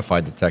we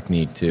modified the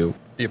technique to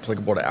be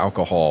applicable to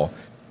alcohol,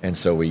 and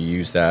so we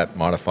used that,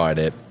 modified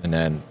it, and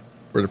then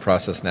we're in the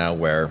process now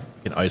where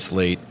we can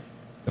isolate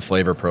the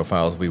flavor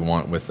profiles we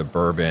want with the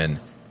bourbon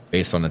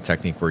based on the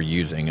technique we're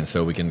using. And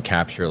so we can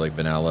capture like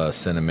vanilla,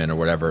 cinnamon, or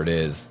whatever it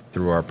is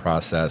through our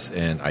process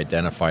and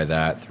identify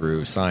that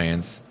through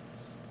science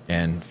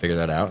and figure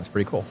that out. It's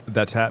pretty cool.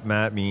 That tap,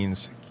 Matt,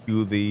 means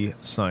cue the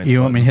science.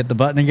 You want me to hit the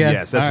button again?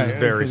 Yes, this is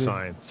very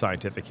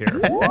scientific here.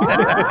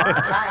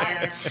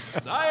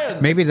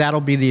 Science. Maybe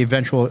that'll be the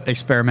eventual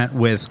experiment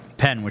with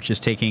Penn, which is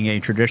taking a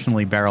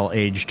traditionally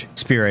barrel-aged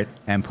spirit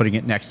and putting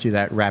it next to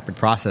that rapid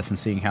process and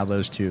seeing how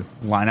those two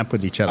line up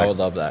with each other. I would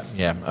love that.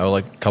 Yeah, I would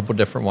like a couple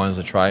different ones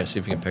to try it, see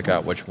if you can pick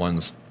out which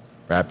one's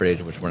rapid age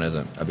and which one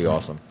isn't. That'd be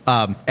awesome.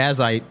 As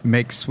I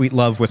make sweet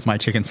love with my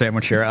chicken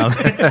sandwich here,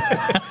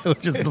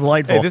 which is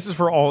delightful. Hey, this is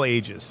for all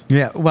ages.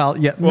 Yeah, well,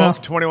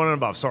 21 and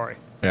above, sorry.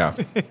 Yeah.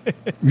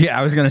 Yeah,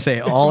 I was going to say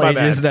all My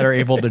ages bad. that are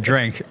able to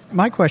drink.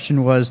 My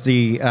question was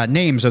the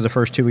names of the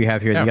first two we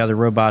have here, Yeah. the other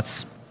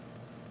robots.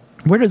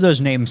 Where did those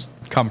names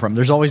come from?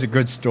 There's always a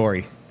good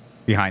story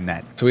behind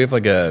that. So we have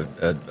like a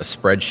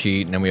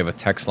spreadsheet, and then we have a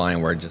text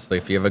line where just like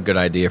if you have a good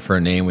idea for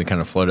a name, we kind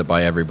of float it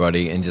by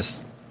everybody, and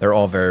just they're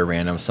all very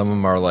random. Some of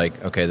them are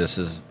like, okay,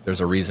 there's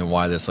a reason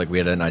why this. Like we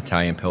had an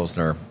Italian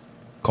Pilsner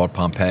called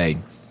Pompeii,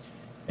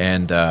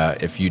 and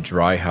if you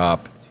dry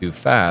hop too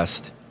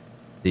fast,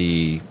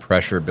 the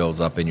pressure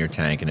builds up in your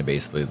tank, and it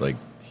basically like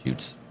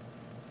shoots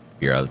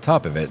beer out of the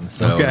top of it. And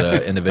so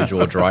the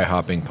individual dry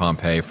hopping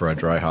Pompeii for a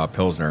dry hop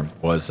Pilsner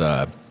was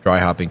dry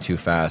hopping too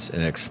fast,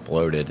 and it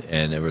exploded.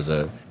 And it was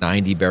a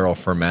 90 barrel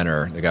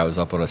fermenter. The guy was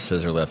up on a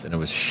scissor lift, and it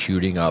was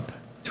shooting up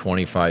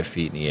 25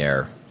 feet in the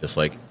air, just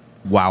like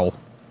Wow.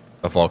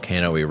 a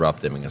volcano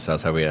erupted, because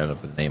that's how we ended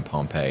up with the name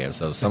Pompeii. And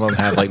so some of them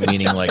have like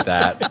meaning like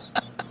that.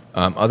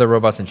 Other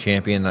robots in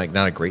Champion, like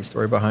not a great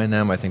story behind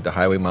them. I think the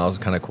highway miles is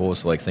kind of cool.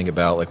 So like think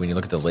about like when you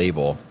look at the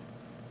label,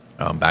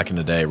 back in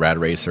the day, Rad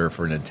Racer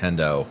for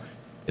Nintendo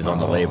is on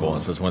the label,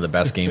 and so it's one of the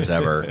best games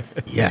ever.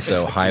 Yes. And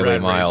so Highway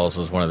Rad Miles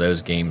was one of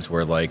those games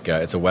where like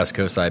it's a West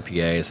Coast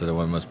IPA, so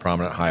one of the most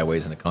prominent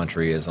highways in the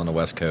country is on the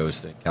West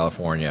Coast in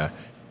California.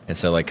 And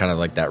so like kind of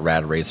like that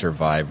Rad Racer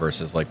vibe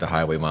versus like the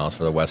Highway Miles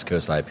for the West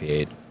Coast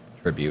IPA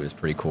tribute is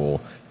pretty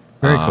cool.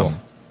 Very cool.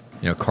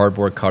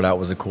 Cardboard Cutout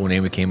was a cool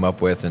name we came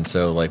up with, and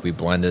so like we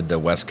blended the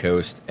West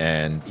Coast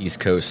and East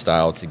Coast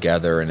style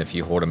together. And if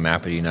you hold a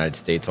map of the United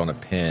States on a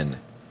pin,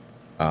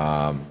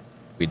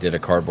 we did a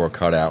cardboard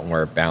cutout, and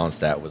where it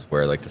balanced that was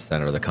where like the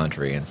center of the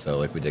country. And so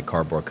like we did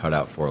cardboard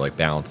cutout for like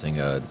balancing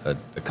a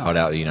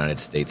cutout of the United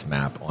States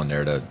map on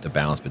there to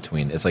balance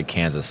between. It's like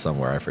Kansas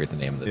somewhere. I forget the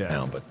name of the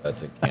town, but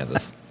that's in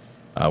Kansas,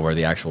 where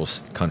the actual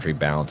country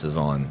balances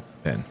on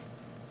pin.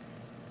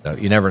 So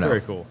you never know.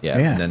 Very cool. Yeah.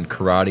 And then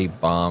Karate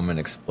Bomb and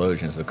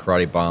Explosion. So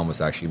Karate Bomb was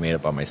actually made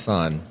up by my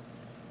son.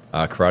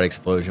 Karate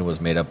Explosion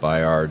was made up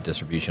by our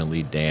distribution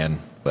lead, Dan,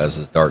 as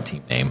his dart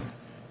team name.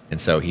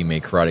 And so he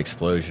made Karate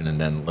Explosion,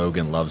 and then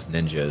Logan loves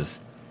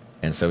ninjas.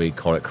 And so he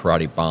called it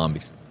Karate Bomb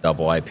because it's a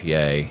double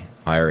IPA.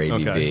 higher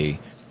ABV. Okay.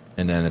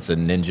 And then it's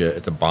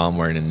a bomb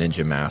wearing a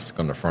ninja mask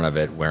on the front of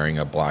it, wearing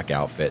a black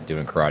outfit,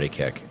 doing karate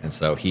kick. And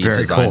so he Very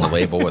designed cool. the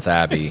label with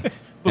Abby. A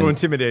little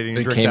intimidating.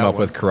 to He drink came that up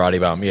one. with karate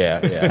bomb.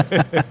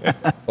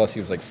 Yeah. Plus, he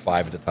was like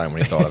 5 at the time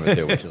when he thought of it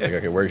too, which is like,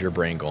 okay, where's your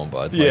brain going,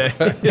 bud? Like,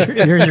 Yeah.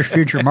 Here's your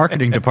future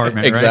marketing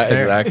department right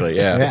there. Exactly.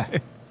 Yeah. Yeah.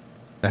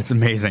 That's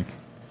amazing.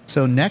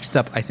 So next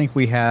up, I think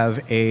we have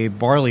a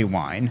barley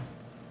wine.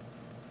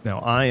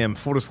 Now,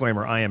 full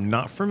disclaimer, I am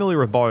not familiar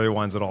with barley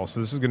wines at all. So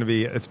this is going to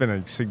be, it's been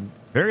a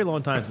very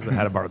long time since I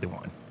had a barley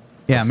wine.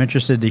 Yeah, I'm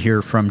interested to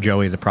hear from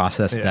Joey the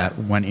process Yeah. that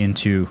went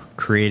into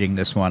creating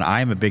this one.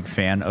 I am a big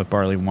fan of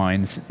barley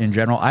wines in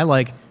general. I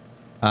like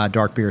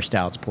dark beer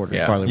stouts, porters,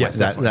 Yeah. barley Yes,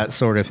 wines, that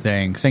sort of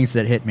thing. Things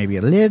that hit maybe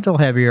a little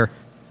heavier.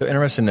 So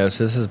interesting to note,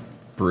 so this is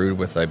brewed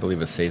with, I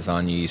believe, a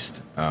Saison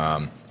yeast. We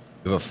have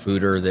a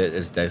foeder that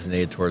is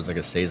designated towards like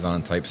a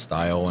Saison type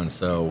style. And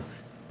so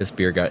this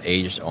beer got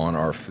aged on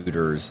our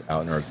foeders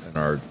out in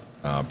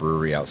our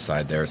brewery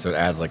outside there. So it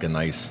adds like a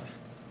nice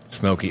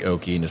smoky,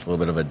 oaky, and just a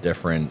little bit of a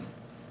different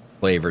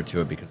flavor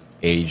to it because it's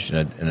aged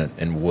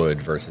in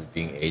wood versus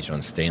being aged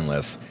on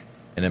stainless.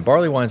 And then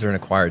barley wines are an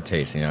acquired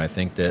taste. I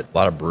think that a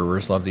lot of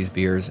brewers love these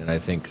beers, and I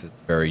think it's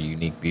very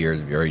unique beers,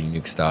 very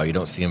unique style. You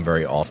don't see them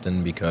very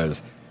often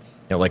because,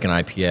 like an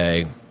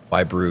IPA, if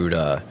I brewed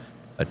a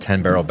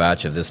 10-barrel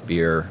batch of this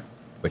beer,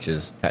 which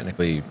is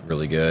technically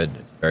really good.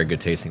 It's a very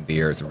good tasting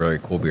beer. It's a very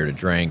cool beer to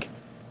drink.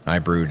 And I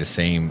brewed the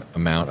same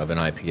amount of an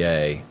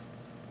IPA.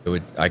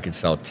 I could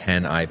sell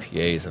 10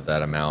 IPAs of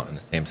that amount, and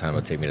at the same time it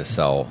would take me to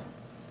sell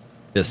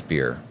this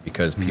beer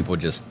because people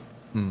just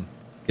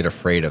get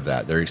afraid of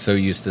that. They're so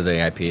used to the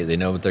IPA. They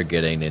know what they're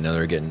getting. They know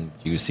they're getting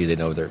juicy. They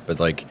know what but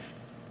like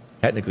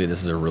technically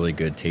this is a really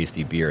good,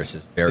 tasty beer. It's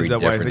just very Is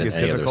that why I different think it's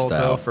than any other difficult, though,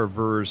 style. for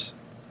brewers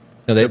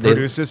No, to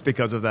produce this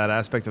because of that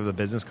aspect of the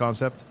business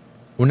concept?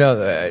 Well,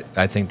 no,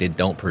 I think they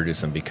don't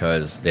produce them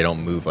because they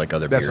don't move like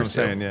other That's beers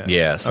what I'm do. saying,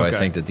 yeah. Yeah, so Okay. I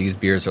think that these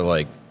beers are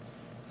like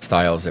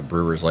styles that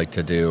brewers like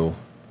to do.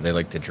 They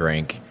like to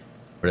drink.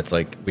 But it's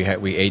like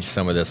we age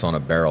some of this on a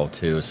barrel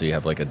too, so you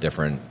have like a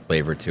different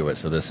flavor to it.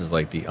 So this is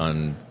like the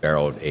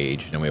unbarreled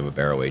age, and then we have a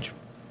barrel age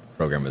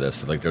program of this.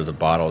 So like there's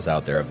bottles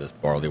out there of this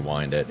barley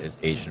wine that is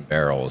aged in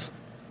barrels,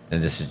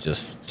 and this is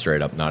just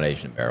straight up not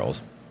aged in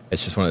barrels.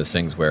 It's just one of those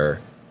things where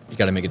you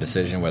got to make a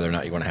decision whether or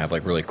not you want to have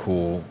like really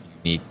cool,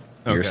 unique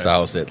beer Okay.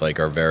 styles that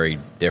like are very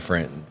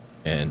different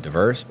and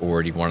diverse,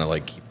 or do you want to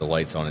like keep the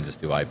lights on and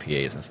just do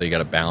IPAs? And so you got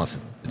to balance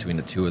between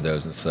the two of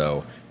those. And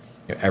so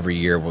every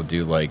year we'll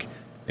do like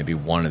maybe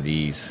one of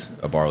these,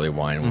 a barley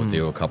wine, we'll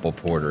do a couple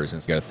porters,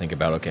 and so you got to think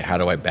about, okay, how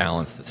do I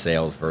balance the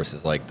sales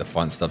versus like the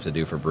fun stuff to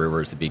do for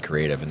brewers to be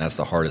creative? And that's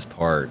the hardest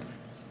part,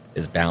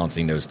 is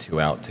balancing those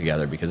two out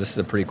together, because this is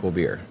a pretty cool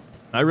beer.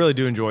 I really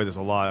do enjoy this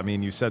a lot. I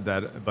mean, you said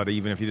that, but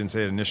even if you didn't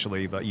say it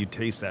initially, but you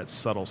taste that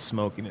subtle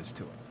smokiness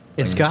to it.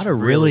 It's got a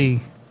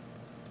really,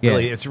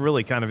 It's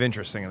really kind of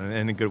interesting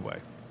in a good way.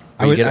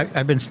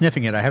 I've been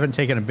sniffing it. I haven't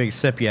taken a big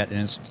sip yet,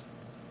 and it's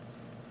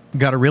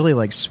got a really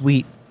like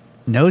sweet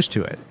nose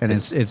to it, and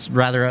it's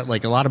rather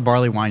like a lot of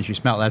barley wines you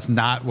smell. That's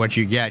not what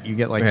you get. You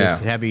get like this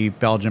heavy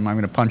Belgium. I'm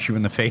going to punch you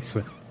in the face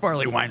with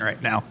barley wine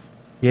right now.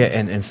 Yeah,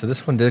 and so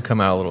this one did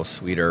come out a little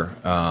sweeter,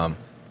 and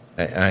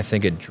I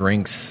think it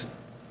drinks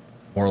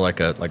more like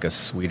a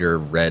sweeter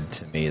red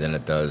to me than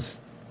it does.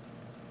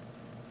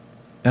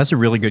 That's a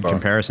really good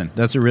comparison.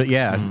 That's a real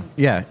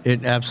yeah.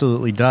 It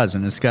absolutely does,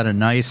 and it's got a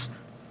nice.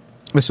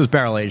 This was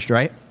barrel aged,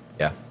 right?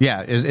 Yeah.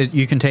 Yeah,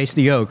 you can taste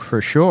the oak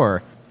for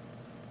sure,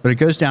 but it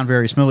goes down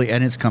very smoothly,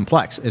 and it's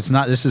complex.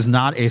 This is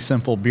not a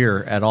simple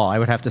beer at all. I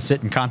would have to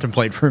sit and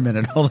contemplate for a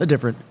minute all the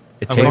different.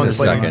 It takes a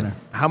Like, second.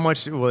 How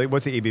much? Well,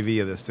 what's the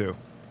ABV of this too?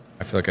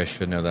 I feel like I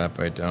should know that,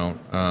 but I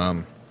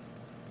don't.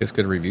 It's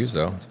good reviews,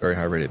 though. It's a very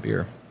high-rated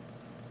beer.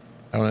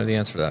 I don't know the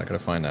answer to that. I got to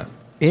find that.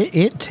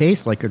 It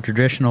tastes like a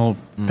traditional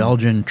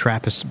Belgian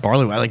Trappist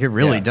barley wine. Like it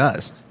really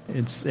does.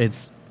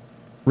 It's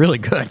really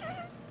good.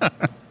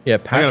 Yeah,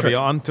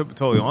 I'm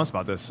totally honest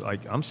about this.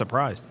 Like, I'm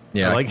surprised.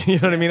 Yeah. Like, you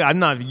know what I mean? I'm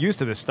not used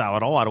to this style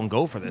at all. I don't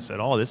go for this at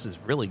all. This is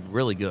really,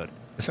 really good.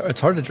 It's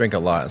hard to drink a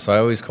lot, so I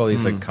always call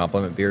these like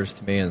compliment beers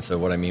to me. And so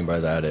what I mean by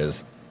that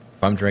is,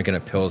 if I'm drinking a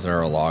Pilsner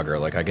or a lager,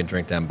 like I can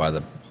drink them by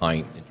the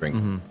pint and drink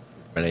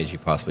as many as you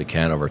possibly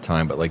can over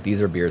time. But like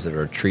these are beers that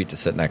are a treat to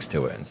sit next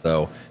to it. And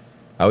so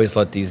I always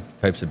let these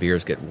types of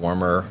beers get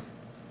warmer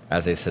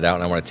as they sit out,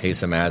 and I want to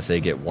taste them as they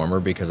get warmer,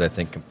 because I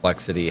think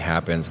complexity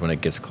happens when it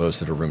gets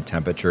closer to room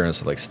temperature. And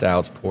so like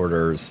stouts,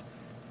 porters,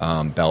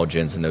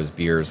 Belgians, and those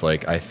beers,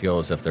 like I feel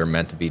as if they're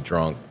meant to be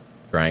drank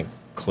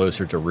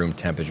closer to room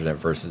temperature than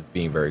versus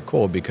being very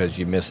cold, because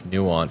you miss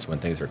nuance when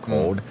things are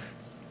cold.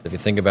 So if you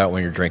think about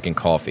when you're drinking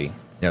coffee,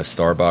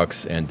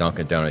 Starbucks and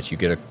Dunkin' Donuts, you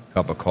get a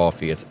cup of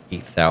coffee, it's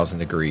 8,000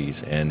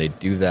 degrees, and they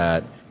do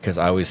that because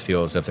I always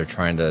feel as if they're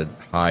trying to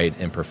hide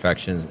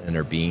imperfections in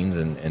their beans,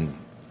 and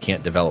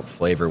can't develop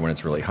flavor when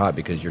it's really hot,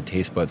 because your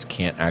taste buds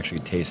can't actually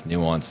taste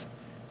nuance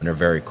when they're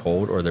very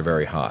cold or they're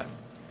very hot.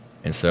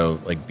 And so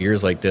like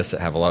beers like this that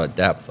have a lot of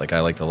depth, like I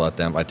like to let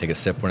them, I take a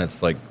sip when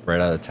it's like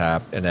right out of the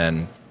tap, and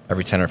then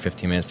every 10 or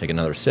 15 minutes take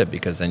another sip,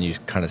 because then you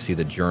kind of see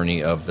the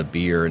journey of the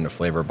beer and the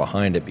flavor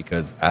behind it,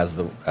 because as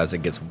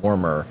it gets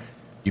warmer,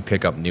 you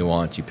pick up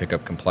nuance, you pick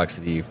up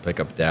complexity, you pick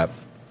up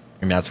depth.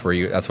 And that's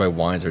why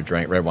wines are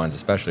drank, red wines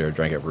especially, are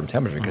drank at room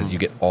temperature, because you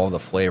get all the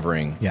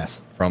flavoring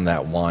from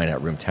that wine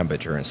at room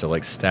temperature. And so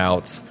like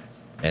stouts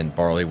and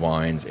barley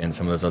wines and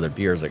some of those other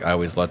beers, like I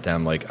always let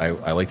them, like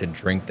I like to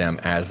drink them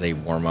as they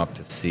warm up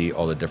to see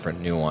all the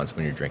different nuance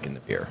when you're drinking the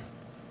beer.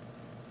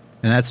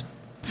 And that's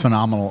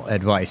phenomenal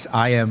advice.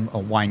 I am a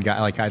wine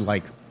guy. Like I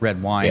like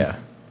red wine. Yeah.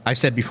 I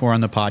said before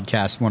on the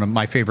podcast, one of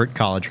my favorite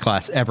college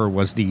class ever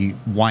was the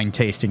wine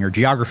tasting or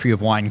geography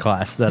of wine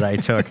class that I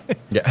took.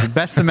 The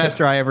best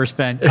semester I ever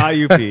spent.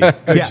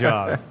 IUP. Good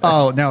job.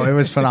 Oh, no, it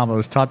was phenomenal. It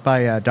was taught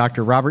by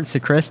Dr. Robert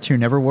Sechrist, who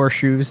never wore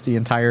shoes the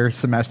entire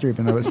semester,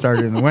 even though it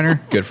started in the winter.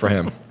 Good for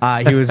him.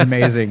 He was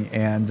amazing.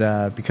 And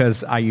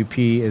because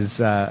IUP is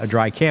a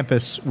dry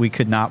campus, we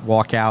could not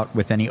walk out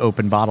with any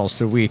open bottles.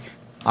 So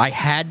I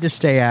had to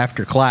stay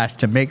after class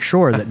to make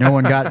sure that no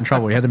one got in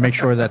trouble. We had to make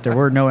sure that there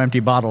were no empty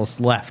bottles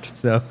left.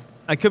 So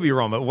I could be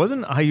wrong, but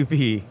wasn't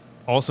IUP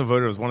also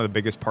voted as one of the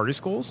biggest party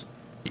schools?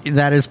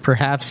 that is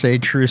perhaps a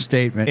true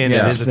statement. And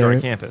it is a dry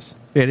campus.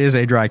 It is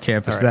a dry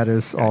campus. Right. That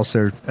is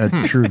also a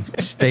true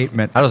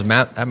statement. How does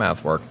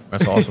math work?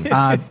 That's awesome.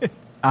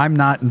 I'm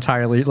not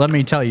entirely. Let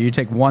me tell you, you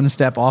take one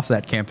step off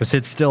that campus,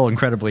 it's still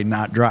incredibly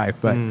not dry.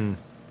 But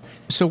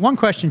so one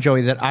question,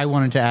 Joey, that I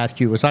wanted to ask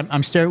you was,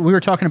 we were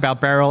talking about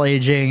barrel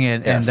aging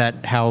and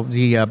that how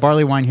the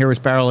barley wine here was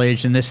barrel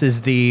aged, and this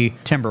is the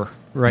timber,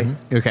 right?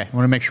 Mm-hmm. Okay, I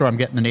want to make sure I'm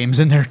getting the names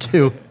in there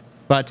too.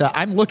 But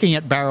I'm looking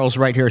at barrels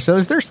right here. So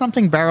is there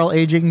something barrel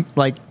aging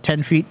like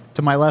 10 feet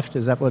to my left?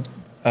 Is that what?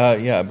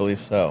 Yeah, I believe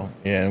so.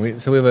 Yeah, and we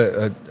have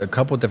a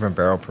couple different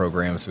barrel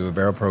programs. We have a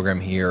barrel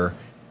program here,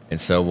 and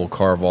so we'll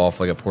carve off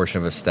like a portion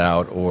of a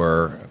stout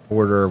or a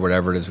porter,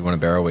 whatever it is we want to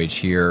barrel age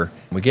here.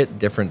 We get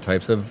different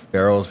types of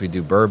barrels. We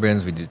do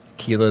bourbons, we do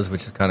tequilas,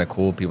 which is kind of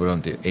cool. People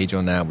don't do age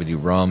on that. We do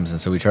rums, and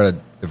so we try to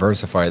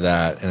diversify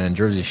that. And then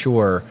Jersey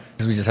Shore,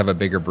 because we just have a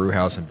bigger brew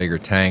house and bigger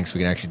tanks,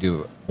 we can actually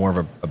do more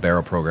of a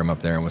barrel program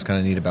up there. And what's kind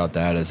of neat about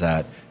that is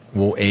that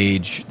we'll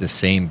age the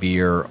same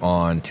beer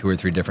on 2 or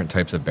 3 different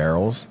types of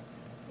barrels.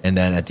 And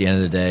then at the end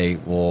of the day,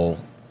 we'll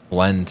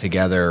blend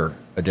together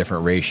a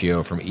different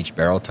ratio from each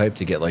barrel type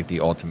to get like the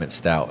ultimate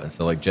stout. And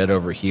so like Jet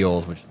Over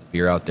Heels, which is a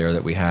beer out there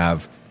that we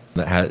have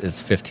that is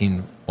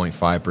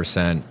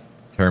 15.5%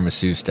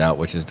 tiramisu stout,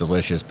 which is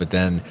delicious. But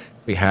then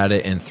we had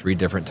it in 3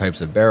 different types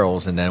of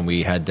barrels, and then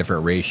we had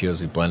different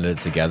ratios. We blended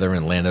it together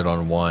and landed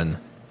on one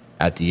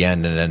at the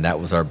end, and then that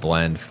was our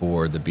blend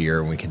for the beer,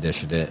 and we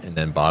conditioned it and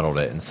then bottled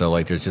it. And so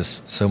like there's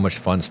just so much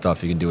fun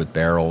stuff you can do with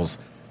barrels.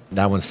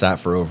 That one sat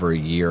for over a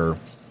year.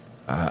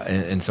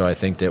 And so I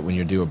think that when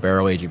you do a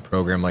barrel aging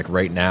program, like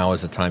right now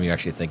is the time you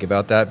actually think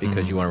about that,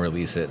 because you want to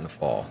release it in the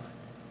fall.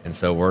 And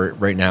so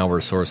right now we're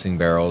sourcing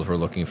barrels. We're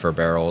looking for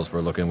barrels.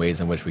 We're looking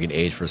ways in which we can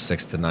age for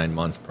 6 to 9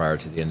 months prior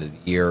to the end of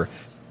the year.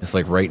 It's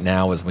like right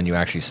now is when you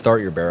actually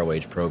start your barrel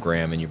age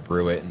program, and you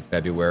brew it in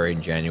February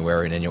and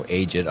January, and then you'll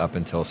age it up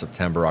until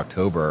September,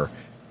 October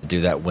to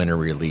do that winter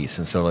release.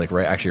 And so like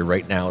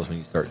right now is when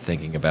you start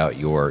thinking about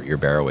your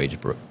barrel aged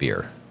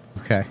beer.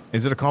 Okay.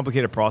 Is it a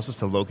complicated process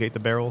to locate the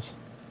barrels?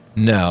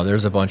 No,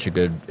 there's a bunch of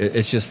good.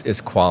 It's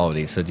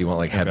quality. So do you want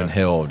like Heaven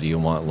Hill? Do you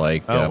want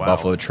like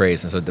Buffalo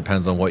Trace? And so it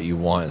depends on what you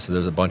want. So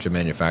there's a bunch of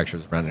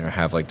manufacturers around here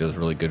have like those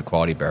really good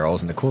quality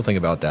barrels. And the cool thing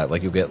about that,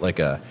 like you'll get like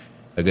a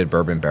good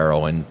bourbon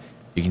barrel, and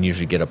you can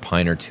usually get a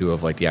pint or 2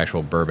 of like the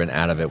actual bourbon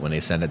out of it when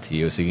they send it to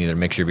you. So you can either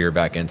mix your beer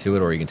back into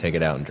it, or you can take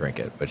it out and drink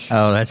it. Which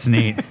that's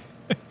neat.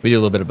 We do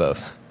a little bit of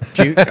both.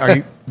 Do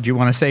you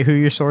want to say who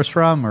you source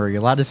from, or are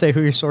you allowed to say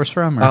who you source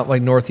from?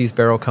 Like Northeast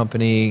Barrel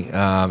Company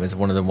is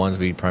one of the ones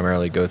we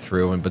primarily go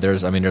through, but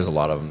there's a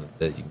lot of them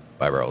that you can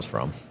buy barrels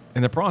from.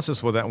 And the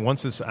process with that,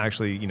 once it's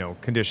actually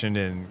conditioned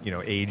and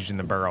aged in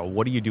the barrel,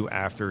 what do you do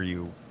after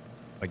you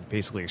like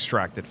basically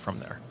extract it from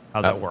there?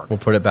 How's that work? We'll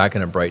put it back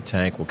in a bright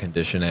tank. We'll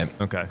condition it.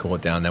 Okay. Cool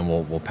it down. Then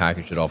we'll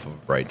package it off of a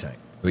bright tank.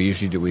 We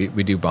usually do we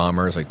do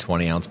bombers, like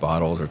 20-ounce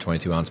bottles or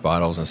 22-ounce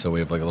bottles, and so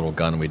we have like a little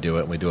gun. We do it.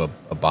 And we do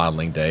a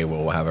bottling day where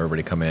we'll have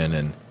everybody come in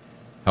and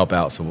help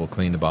out. So we'll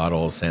clean the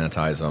bottles,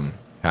 sanitize them,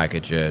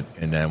 package it,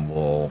 and then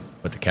we'll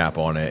put the cap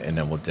on it, and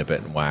then we'll dip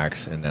it in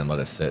wax, and then let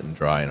it sit and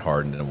dry and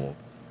harden, and then we'll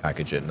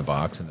package it in a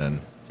box and then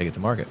take it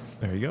to market.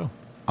 There you go.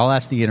 I'll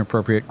ask the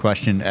inappropriate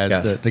question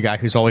as the guy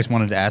who's always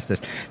wanted to ask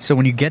this. So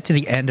when you get to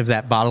the end of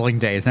that bottling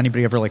day, has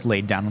anybody ever like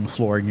laid down on the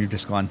floor and you've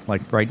just gone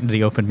like right into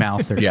the open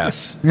mouth? Or?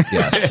 Yes,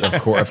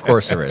 of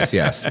course there is.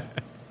 Yes,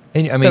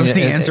 and I mean that was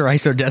the answer I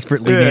so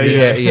desperately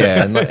needed.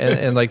 Yeah,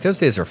 and like those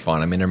days are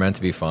fun. I mean, they're meant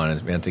to be fun.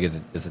 It's meant to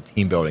it's a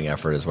team building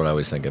effort, is what I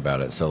always think about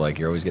it. So like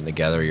you're always getting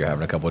together, you're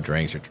having a couple of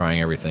drinks, you're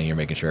trying everything, you're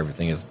making sure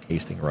everything is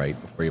tasting right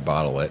before you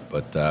bottle it.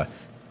 But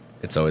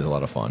it's always a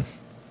lot of fun.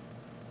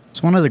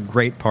 So one of the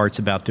great parts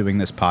about doing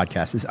this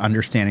podcast is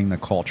understanding the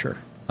culture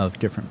of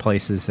different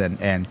places,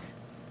 and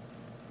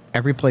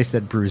every place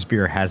that brews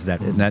beer has that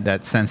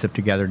that sense of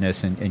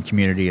togetherness and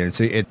community. And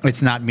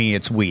it's not me,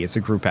 it's we. It's a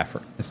group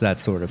effort. It's that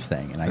sort of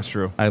thing. And that's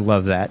true. I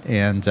love that.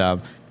 And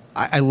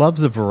I love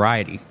the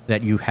variety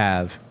that you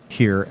have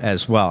here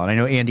as well. And I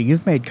know, Andy,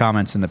 you've made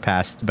comments in the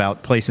past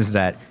about places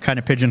that kind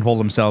of pigeonhole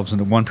themselves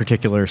into one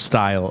particular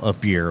style of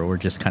beer, or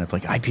just kind of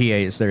like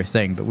IPA is their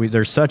thing. But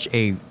there's such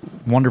a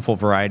wonderful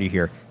variety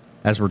here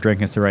as we're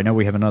drinking through. I know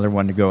we have another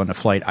one to go on the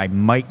flight. I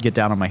might get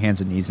down on my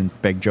hands and knees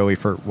and beg Joey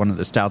for one of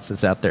the stouts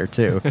that's out there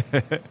too.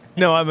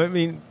 No, I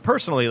mean,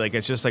 personally, like,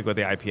 it's just like with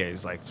the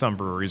IPAs, like some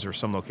breweries or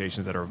some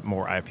locations that are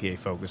more IPA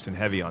focused and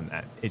heavy on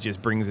that. It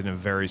just brings in a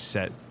very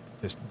set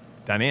just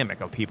dynamic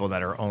of people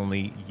that are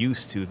only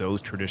used to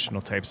those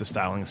traditional types of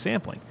styling and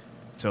sampling.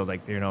 So,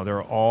 like, you know,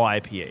 they're all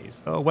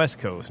IPAs, West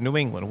Coast, New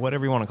England,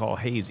 whatever you want to call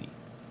hazy.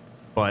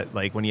 But,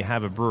 like, when you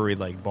have a brewery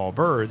like Ball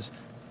Birds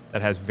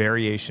that has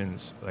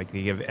variations, like,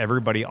 they give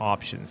everybody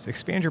options,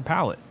 expand your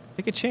palate,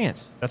 take a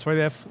chance. That's why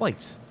they have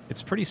flights.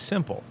 It's pretty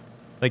simple.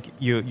 Like,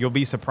 you'll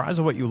be surprised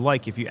at what you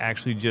like if you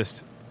actually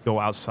just go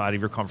outside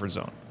of your comfort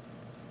zone.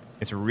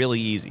 It's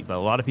really easy, but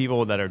a lot of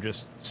people that are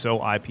just so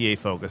IPA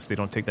focused, they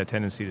don't take that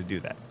tendency to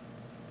do that.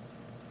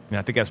 And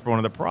I think that's one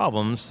of the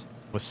problems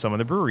with some of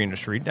the brewery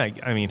industry.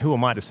 I mean, who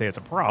am I to say it's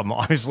a problem,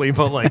 obviously,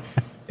 but, like,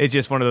 it's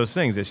just one of those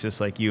things. It's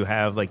just like you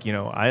have, like, you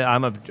know,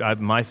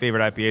 my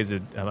favorite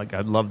IPAs are,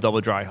 I love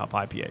double dry hop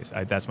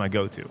IPAs. That's my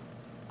go-to.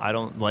 I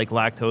don't like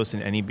lactose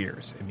in any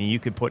beers. I mean, you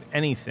could put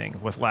anything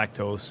with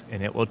lactose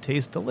and it will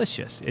taste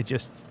delicious.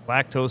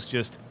 Lactose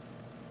just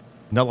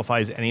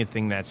nullifies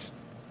anything that's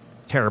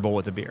terrible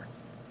with the beer.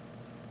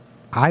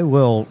 I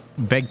will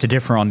beg to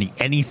differ on the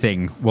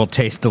anything will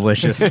taste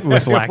delicious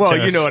with lactose.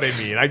 Well, you know what I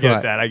mean. I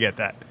get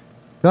that.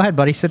 Go ahead,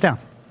 buddy. Sit down.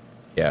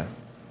 Yeah.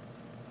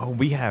 Oh, do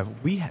we have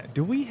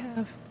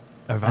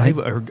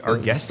our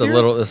guest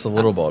here? It's a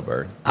little bald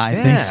bird. I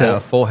think so.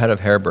 A full head of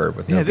hair bird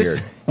with no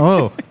beard.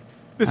 Oh.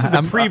 This is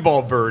the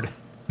pre-bald bird.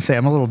 Say,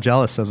 I'm a little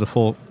jealous of the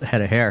full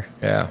head of hair.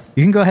 Yeah.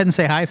 You can go ahead and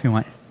say hi if you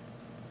want.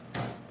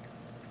 No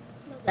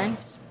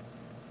thanks.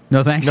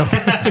 No thanks? No.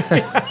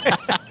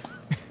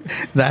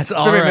 That's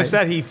all right. Missed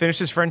that. He finished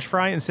his French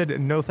fry and said,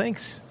 no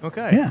thanks.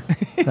 Okay.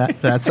 Yeah,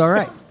 that's all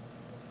right.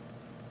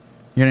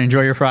 You going to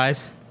enjoy your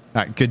fries?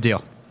 All right, good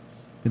deal.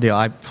 Good deal.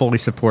 I fully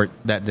support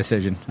that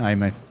decision.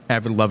 I'm an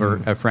avid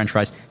lover of French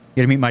fries.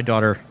 You're going to meet my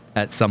daughter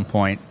at some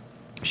point.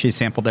 She's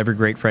sampled every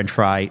great French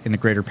fry in the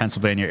greater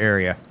Pennsylvania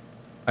area.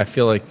 I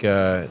feel like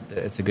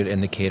it's a good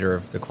indicator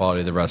of the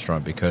quality of the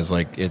restaurant because,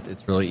 like,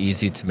 it's really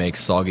easy to make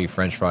soggy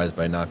French fries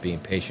by not being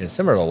patient. It's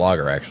similar to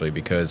lager, actually,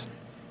 because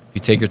if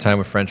you take your time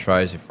with French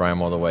fries, you fry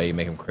them all the way, you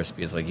make them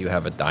crispy. It's like you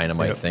have a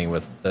dynamite thing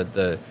with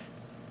the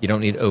you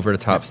don't need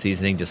over-the-top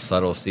seasoning, just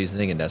subtle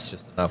seasoning, and that's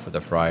just enough with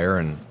the fryer.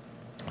 And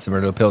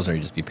similar to a Pilsner, you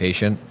just be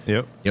patient.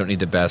 Yep. You don't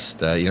need the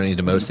best, you don't need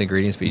the most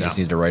ingredients, but you just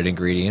need the right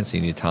ingredients. You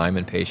need time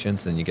and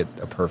patience, and you get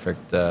a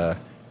perfect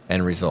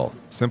end result.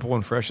 Simple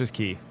and fresh is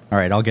key. All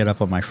right, I'll get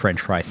up on my French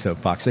fry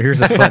soapbox. So here's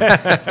a fun,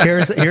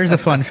 here's a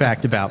fun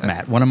fact about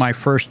Matt. One of my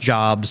first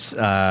jobs,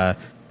 I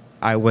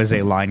was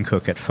a line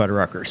cook at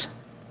Fuddruckers.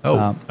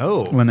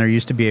 When there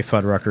used to be a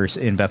Fuddruckers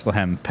in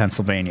Bethlehem,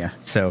 Pennsylvania.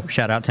 So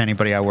shout out to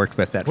anybody I worked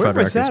with at Fuddruckers. Where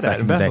was that back at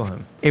in the day.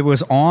 Bethlehem? It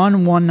was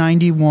on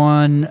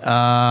 191,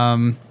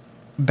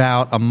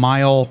 about a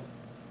mile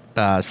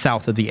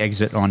south of the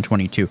exit on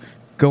 22,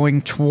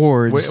 going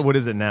towards. What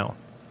is it now?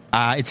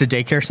 It's a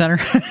daycare center.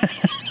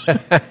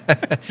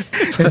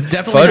 It's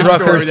definitely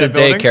Fuddruckers to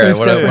daycare.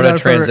 What a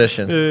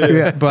transition.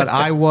 Yeah, but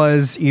I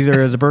was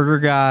either the burger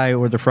guy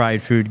or the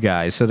fried food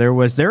guy. So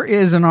there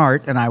is an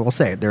art, and I will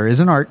say it, there is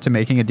an art to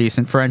making a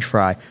decent French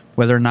fry,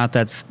 whether or not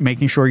that's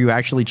making sure you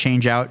actually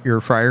change out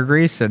your fryer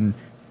grease. And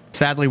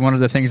sadly, one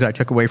of the things I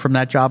took away from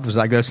that job was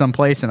I go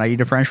someplace and I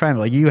eat a French fry, and I'm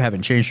like, you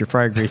haven't changed your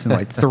fryer grease in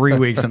like 3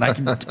 weeks, and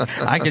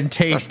I can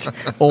taste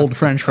old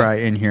French fry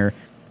in here.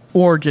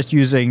 Or just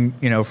using,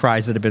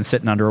 fries that have been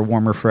sitting under a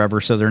warmer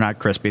forever, so they're not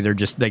crispy.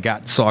 They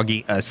got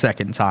soggy a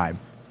second time.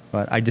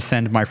 But I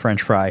descend my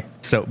French fry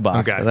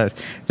soapbox. Okay. So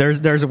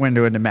there's a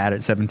window into Matt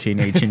at 17,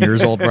 18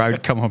 years old where I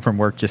would come home from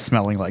work just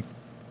smelling like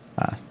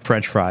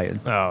French fry.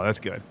 Oh, that's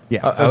good.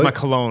 Yeah, that was my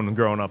cologne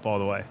growing up all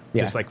the way.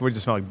 Yeah. Just like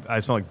I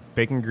smell like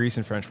bacon grease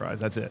and French fries.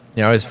 That's it.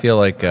 Yeah, I always feel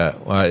like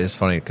it's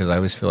funny because I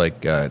always feel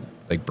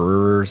like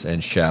brewers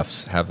and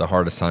chefs have the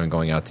hardest time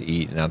going out to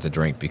eat and out to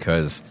drink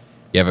because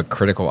you have a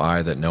critical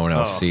eye that no one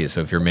else sees.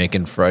 So if you're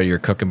making fry, you're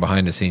cooking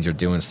behind the scenes, you're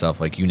doing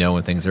stuff like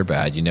when things are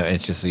bad.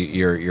 It's just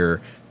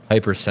you're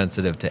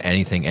hypersensitive to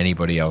anything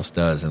anybody else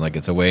does, and like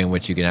it's a way in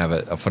which you can have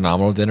a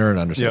phenomenal dinner and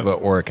understand,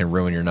 or it can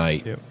ruin your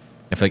night. Yep.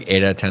 I feel like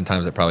 8 out of 10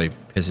 times it probably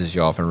pisses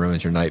you off and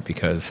ruins your night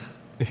because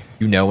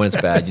when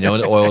it's bad, when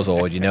the oil's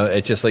old,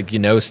 it's just like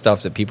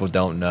stuff that people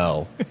don't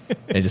know.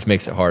 And it just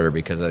makes it harder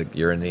because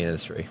you're in the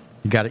industry.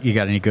 You got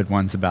any good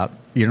ones about,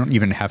 you don't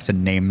even have to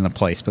name the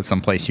place, but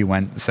some place you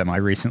went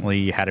semi-recently,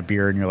 you had a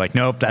beer and you're like,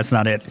 nope, that's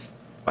not it.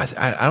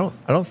 I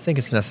don't think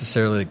it's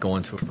necessarily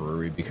going to a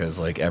brewery because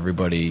like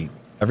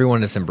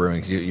everyone that's in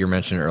brewing, you're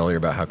mentioning earlier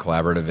about how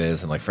collaborative it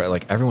is and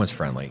like everyone's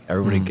friendly.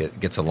 Everybody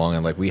gets along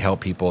and like we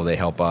help people, they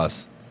help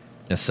us.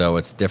 And so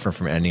it's different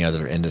from any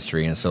other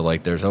industry. And so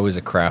like there's always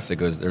a craft that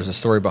goes, there's a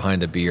story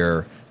behind a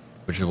beer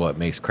which is what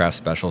makes craft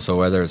special. So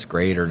whether it's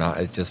great or not,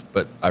 it's just,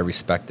 but I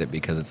respect it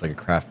because it's like a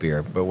craft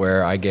beer. But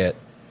where I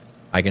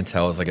can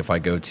tell is like if I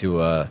go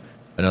to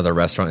another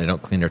restaurant, they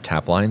don't clean their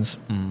tap lines,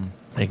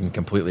 they can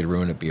completely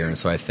ruin a beer. And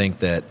so I think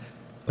that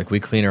like we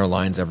clean our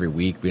lines every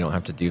week. We don't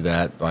have to do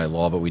that by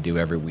law, but we do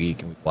every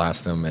week, and we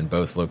blast them in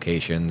both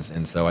locations.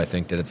 And so I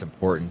think that it's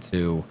important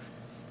so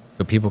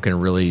people can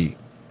really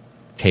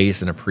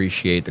taste and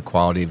appreciate the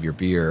quality of your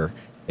beer.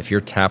 If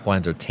your tap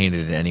lines are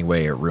tainted in any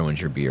way, it ruins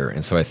your beer.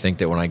 And so I think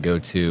that when I go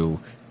to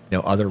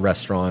other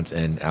restaurants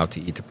and out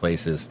to eat to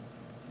places,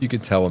 you can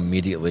tell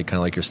immediately, kind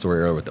of like your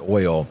story earlier with the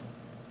oil,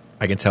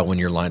 I can tell when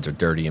your lines are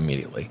dirty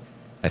immediately.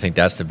 I think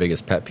that's the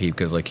biggest pet peeve,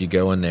 because like you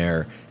go in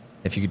there,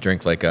 if you could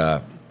drink like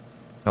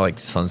I like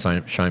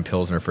Sunshine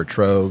Pilsner for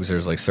Trogs,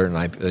 there's like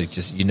certain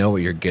just you know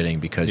what you're getting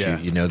because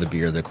you know the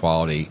beer, the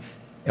quality.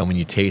 And when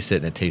you taste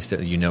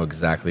it you know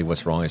exactly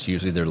what's wrong. It's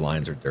usually their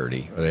lines are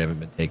dirty or they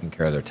haven't been taking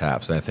care of their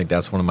taps. And I think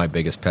that's one of my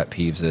biggest pet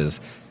peeves is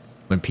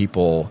when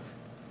people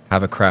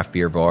have a craft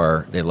beer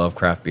bar, they love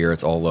craft beer,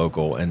 it's all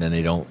local, and then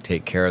they don't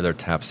take care of their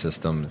tap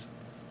systems,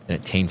 and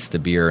it taints the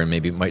beer, and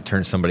maybe it might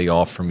turn somebody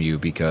off from you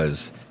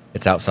because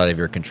it's outside of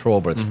your control.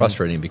 But it's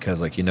frustrating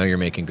because like you're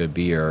making good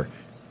beer,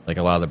 like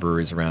a lot of the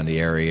breweries around the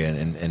area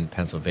and in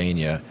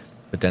Pennsylvania,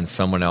 but then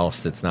someone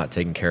else that's not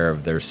taking care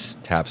of their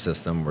tap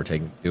system or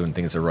doing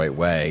things the right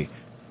way,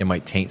 it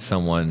might taint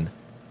someone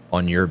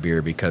on your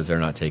beer because they're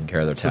not taking care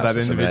of their tap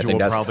system. So that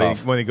individual probably,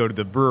 when they go to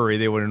the brewery,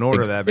 they wouldn't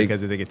order that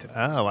because they get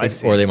I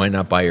see. Or they might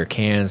not buy your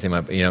cans. They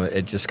might,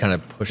 it just kind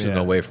of pushes them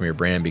away from your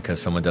brand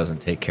because someone doesn't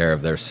take care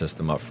of their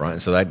system up front.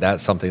 And so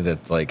that's something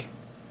that's like,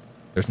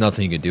 there's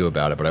nothing you can do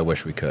about it, but I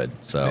wish we could.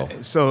 So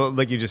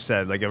like you just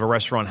said, like if a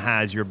restaurant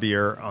has your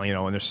beer,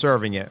 and they're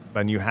serving it,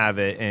 but you have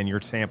it and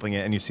you're sampling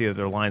it and you see that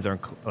their lines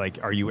aren't, like,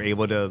 are you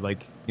able to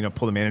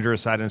pull the manager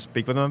aside and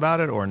speak with them about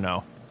it or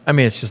no? I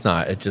mean, it's just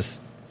not. It's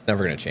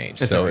never going to change.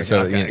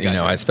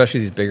 Especially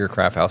these bigger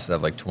craft houses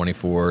have like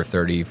 24,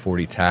 30,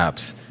 40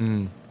 taps.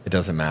 It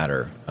doesn't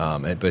matter.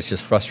 But it's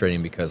just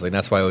frustrating because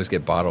that's why I always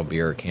get bottled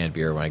beer or canned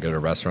beer when I go to a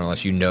restaurant,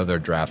 unless their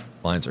draft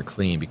lines are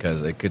clean,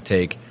 because it could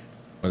take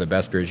one of the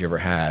best beers you ever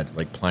had,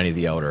 like Pliny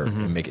the Elder,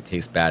 and make it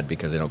taste bad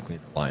because they don't clean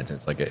the lines.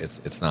 It's like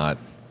it's not.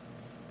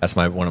 That's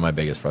one of my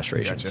biggest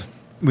frustrations. Gotcha.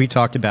 We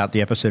talked about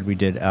the episode we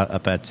did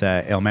up at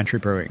Elementary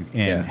Brewing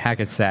in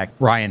Hackensack.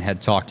 Ryan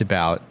had talked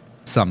about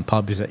some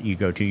pubs that you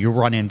go to. You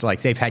run into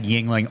they've had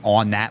Yingling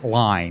on that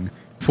line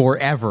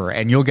forever,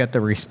 and you'll get the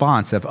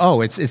response of,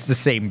 "Oh, it's the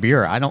same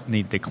beer. I don't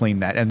need to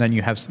clean that." And then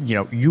you have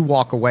you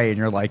walk away and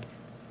you're like,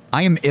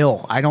 "I am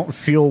ill. I don't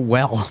feel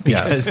well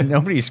because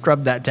nobody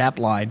scrubbed that tap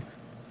line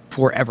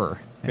forever."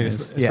 I mean,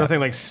 it's nothing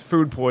like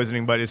food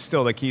poisoning, but it's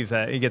still keeps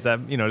that. It gets that.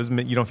 You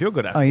don't feel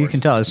good afterwards. Oh, you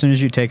can tell as soon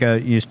as you take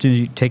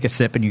a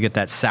sip and you get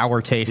that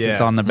sour taste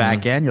that's on the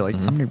back end. You're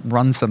like, somebody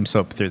run some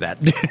soap through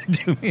that.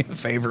 Do me a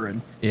favor.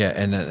 And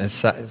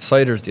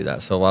ciders do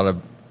that. So a lot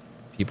of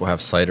people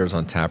have ciders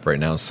on tap right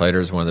now. Cider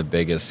is one of the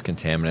biggest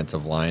contaminants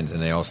of lines,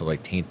 and they also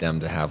taint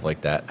them to have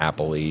that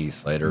apple-y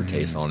cider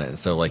taste on it. And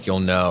so you'll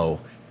know.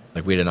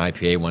 We had an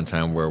IPA one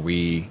time where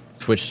we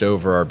switched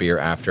over our beer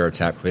after our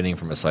tap cleaning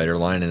from a cider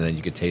line, and then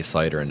you could taste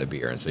cider in the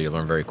beer. And so you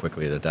learn very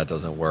quickly that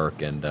doesn't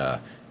work and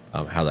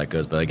how that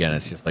goes. But again,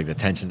 it's just the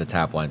attention to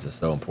tap lines is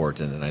so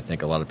important, and I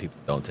think a lot of people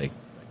don't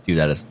do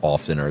that as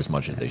often or as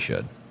much as they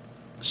should.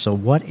 So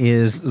what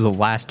is the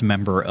last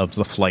member of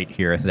the flight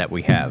here that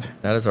we have?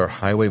 That is our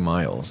Highway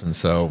Miles. And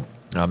so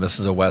this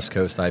is a West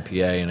Coast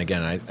IPA. And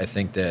again, I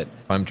think that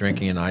if I'm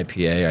drinking an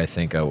IPA, I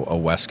think a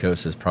West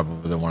Coast is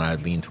probably the one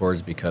I'd lean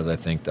towards because I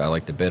think I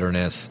like the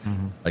bitterness,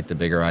 like the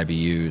bigger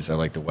IBUs. I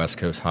like the West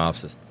Coast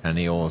hops, the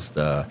Centennials.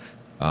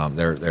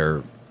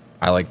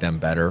 I like them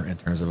better in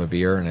terms of a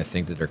beer. And I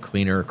think that they're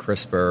cleaner,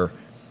 crisper.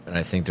 And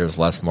I think there's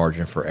less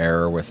margin for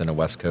error within a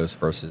West Coast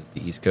versus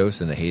the East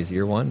Coast and the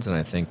hazier ones. And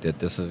I think that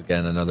this is,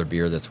 again, another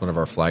beer that's one of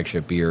our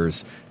flagship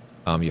beers.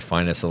 You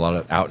find us a lot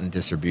of out in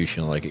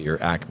distribution, like at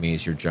your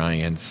Acme's, your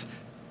Giants,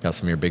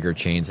 some of your bigger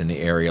chains in the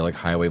area, like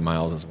Highway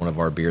Miles is one of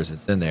our beers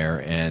that's in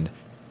there. And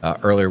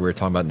earlier we were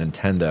talking about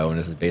Nintendo, and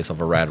this is based off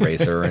a Rad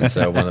Racer. And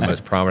so one of the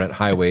most prominent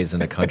highways in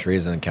the country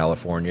is in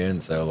California.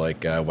 And so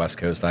West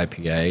Coast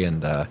IPA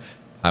and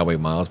Highway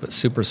Miles, but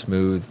super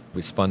smooth.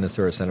 We spun this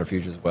through our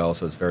centrifuge as well,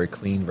 so it's very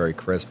clean, very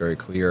crisp, very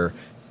clear,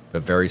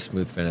 but very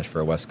smooth finish for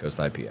a West Coast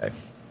IPA.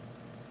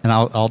 And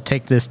I'll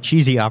take this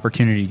cheesy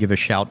opportunity to give a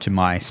shout to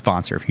my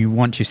sponsor. If you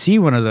want to see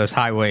one of those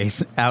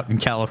highways out in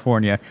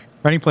California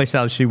or any place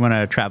else you want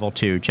to travel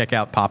to, check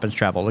out Poppins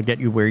Travel. It'll get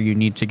you where you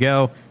need to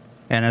go.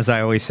 And as I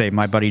always say,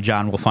 my buddy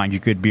John will find you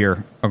good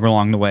beer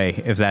along the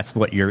way if that's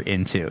what you're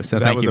into. So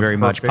thank you very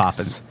much,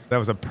 Poppins. That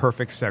was a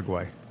perfect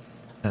segue.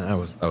 That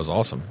was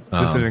awesome.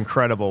 This is an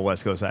incredible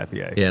West Coast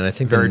IPA. Yeah, and I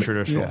think very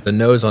traditional. The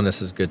nose on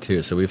this is good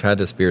too. So we've had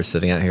this beer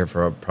sitting out here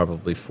for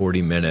probably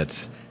 40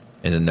 minutes.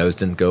 And the nose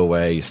didn't go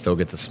away. You still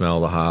get to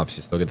smell the hops.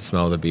 You still get to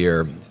smell the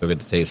beer. You still get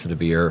the taste of the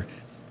beer.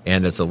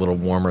 And it's a little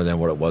warmer than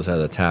what it was out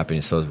of the tap. And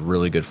you still has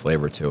really good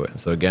flavor to it.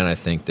 So, again, I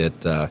think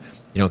that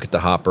you don't get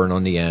the hop burn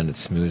on the end. It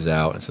smooths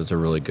out. And so it's a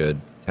really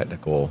good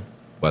technical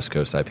West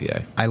Coast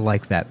IPA. I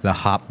like that, the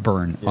hop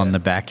burn on the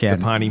back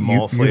end. The piney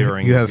malt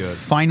flavoring you is have good.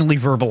 finally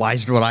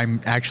verbalized what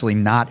I'm actually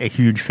not a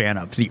huge fan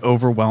of, the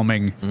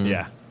overwhelming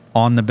Yeah.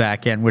 on the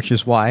back end, which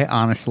is why,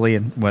 honestly,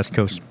 and West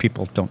Coast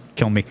people don't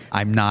kill me,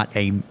 I'm not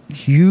a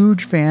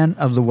huge fan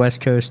of the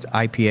West Coast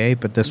IPA,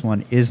 but this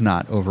one is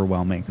not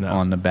overwhelming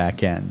on the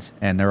back end.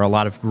 And there are a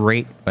lot of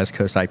great West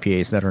Coast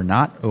IPAs that are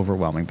not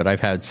overwhelming, but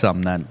I've had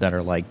some that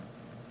are like,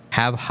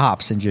 have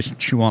hops and just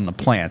chew on the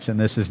plants, and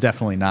this is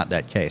definitely not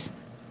that case.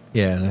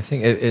 Yeah, and I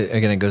think,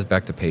 again, it goes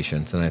back to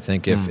patience. And I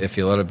think if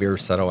you let a beer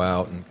settle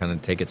out and kind of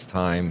take its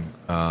time,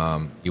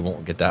 you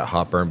won't get that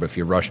hop burn. But if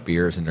you rush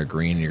beers and they're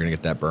green, you're going to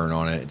get that burn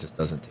on it. It just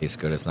doesn't taste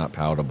good. It's not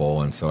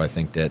palatable. And so I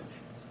think that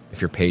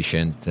if you're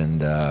patient and,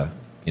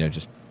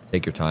 just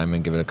take your time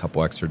and give it a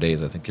couple extra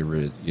days, I think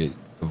you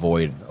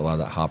avoid a lot of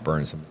that hop burn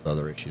and some of the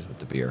other issues with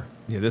the beer.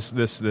 Yeah,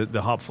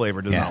 the hop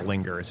flavor does not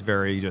linger. It's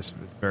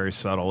very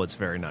subtle. It's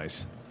very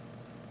nice.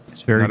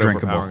 It's very Not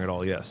drinkable. overpowering at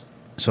all, yes.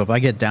 So if I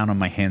get down on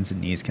my hands and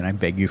knees, can I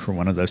beg you for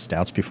one of those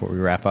stouts before we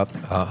wrap up?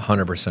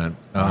 100%.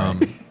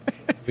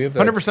 We have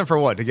 100% for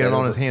what? To get it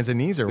on his hands and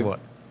knees or what?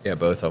 Yeah,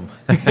 both of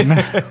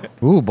them.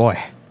 Ooh,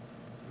 boy.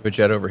 With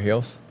Jet Over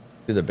Heels?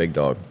 Do the big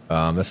dog.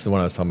 This is the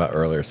one I was talking about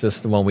earlier. So this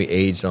is the one we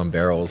aged on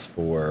barrels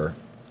for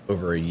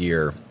over a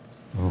year.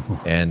 Ooh.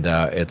 And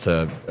it's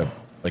a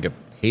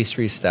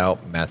pastry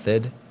stout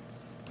method,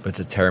 but it's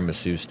a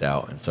tiramisu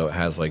stout. And so it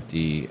has like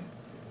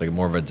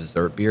more of a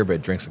dessert beer, but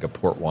it drinks like a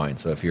port wine.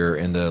 So if you're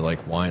into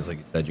like wines, like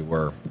you said you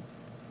were,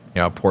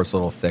 port's a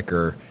little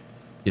thicker,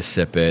 you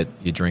sip it,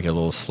 you drink it a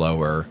little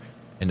slower.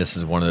 And this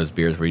is one of those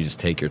beers where you just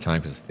take your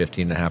time because it's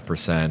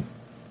 15.5%.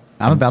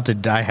 I'm about to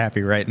die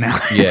happy right now.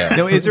 Yeah.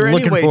 No, is there any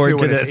Looking way forward to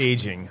to when it's this.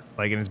 aging,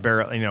 like in its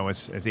barrel,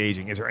 it's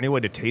aging, is there any way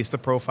to taste the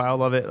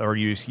profile of it, or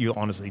you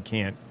honestly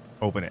can't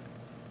open it?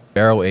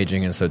 Barrel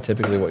aging, and so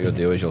typically what you'll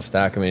do is you'll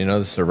stack them. And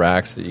this is the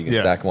racks that you can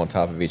stack them on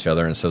top of each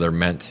other, and so they're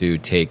meant to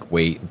take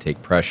weight and take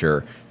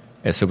pressure,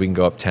 and so we can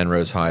go up 10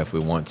 rows high if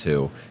we want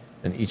to.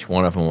 And each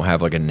one of them will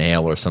have like a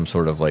nail or some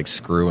sort of like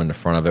screw in the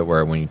front of it,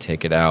 where when you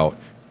take it out,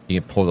 you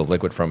can pull the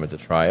liquid from it to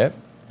try it,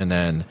 and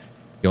then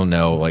you'll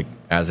know like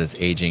as it's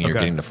aging, you're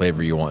getting the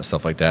flavor you want,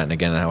 stuff like that. And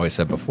again, how I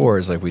said before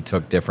is like we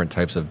took different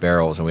types of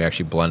barrels and we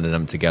actually blended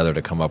them together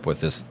to come up with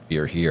this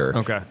beer here.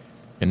 Okay.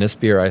 And this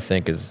beer, I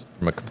think, is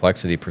from a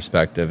complexity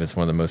perspective, it's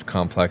one of the most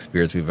complex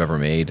beers we've ever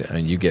made.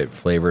 And you get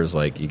flavors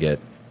like you get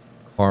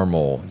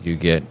caramel, you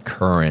get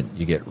currant,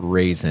 you get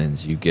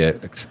raisins, you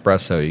get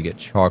espresso, you get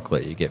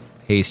chocolate, you get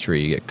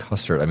pastry, you get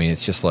custard. I mean,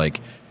 it's just like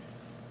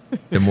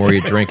the more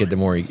you drink it, the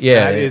more you.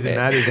 Yeah,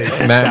 that is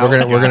a Matt,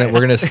 we're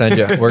gonna send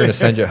you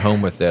you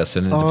home with this,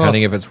 and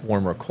depending if it's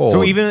warm or cold.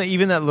 So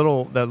even that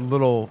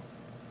little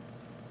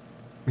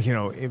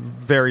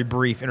very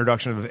brief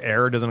introduction of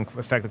air doesn't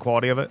affect the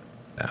quality of it.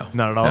 No,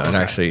 not at all. No, and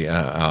actually,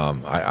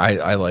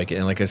 I like it.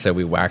 And like I said,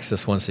 we wax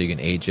this one so you can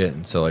age it.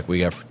 And so like we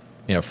have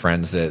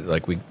friends that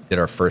like we did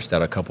our first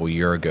stout a couple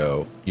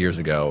years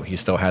ago. He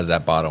still has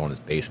that bottle in his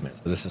basement.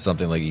 So this is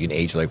something like you can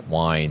age like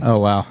wine. Oh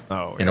wow!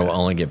 And it will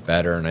only get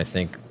better. And I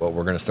think what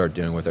we're going to start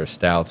doing with our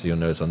stouts, you'll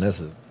notice on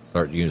this, is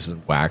start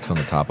using wax on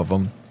the top of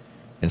them.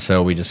 And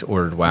so we just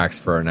ordered wax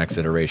for our next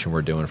iteration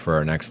we're doing for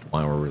our next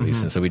wine we're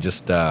releasing. So we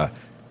just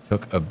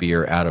took a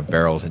beer out of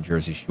barrels in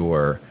Jersey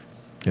Shore.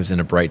 It was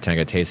in a bright tank.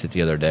 I tasted it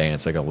the other day, and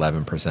it's like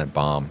 11%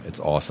 bomb. It's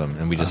awesome.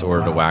 And we just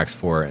ordered a wax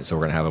for it, and so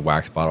we're going to have a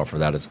wax bottle for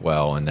that as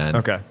well. And then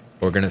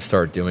we're going to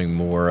start doing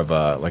more of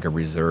a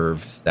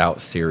reserve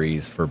stout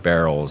series for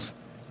barrels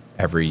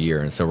every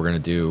year. And so we're going to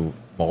do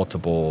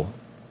multiple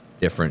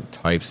different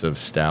types of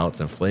stouts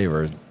and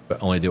flavors,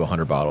 but only do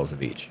 100 bottles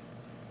of each.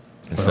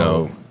 And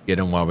so get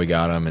them while we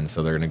got them, and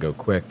so they're going to go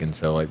quick. And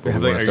so like, are you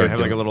going to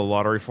have like a little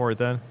lottery for it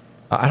then?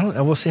 I don't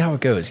know. We'll see how it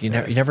goes. You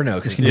never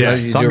know. Cause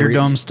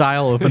Thunderdome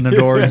style, open the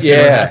door and see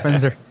what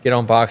happens. Get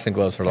on boxing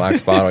gloves for the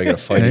wax bottle. You got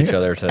to fight each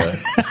other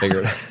to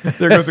figure it out.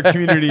 There goes the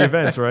community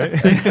events, right?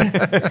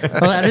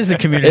 Well, that is a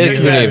community It is a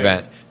community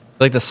event. It's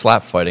like the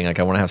slap fighting. Like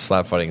I want to have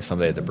slap fighting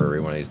someday at the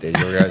brewery one of these days.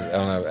 You guys, I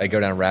don't know. I go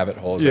down rabbit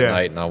holes at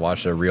night and I'll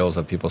watch the reels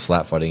of people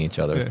slap fighting each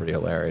other. It's pretty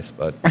hilarious.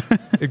 But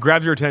it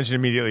grabs your attention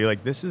immediately.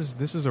 Like this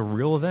is a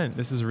real event.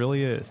 This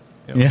really is.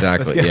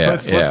 Exactly.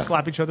 Let's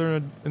slap each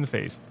other in the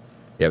face.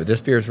 Yeah, but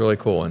this beer is really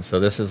cool. And so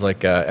this is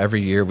like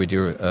every year we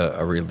do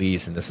a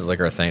release, and this is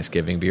like our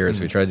Thanksgiving beer.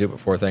 So we try to do it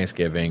before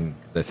Thanksgiving.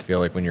 I feel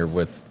like when you're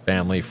with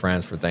family,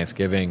 friends for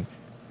Thanksgiving,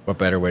 what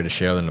better way to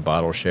share than a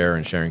bottle share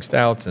and sharing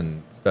stouts,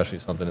 and especially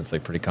something that's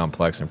like pretty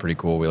complex and pretty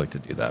cool. We like to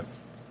do that.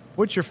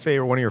 What's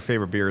one of your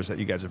favorite beers that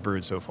you guys have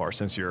brewed so far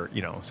since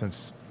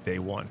since day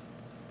one?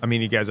 I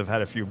mean, you guys have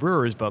had a few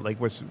brewers, but like,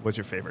 what's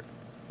your favorite?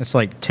 It's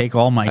like take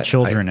all my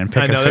children and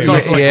pick I know, a that's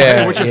favorite. also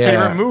like, what's your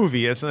favorite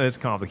movie? It's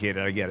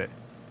complicated. I get it.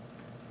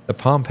 The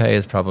Pompeii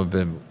has probably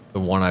been the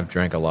one I've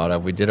drank a lot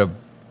of. We did a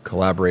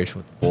collaboration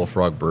with the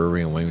Bullfrog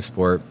Brewery in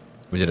Williamsport.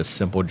 We did a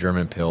simple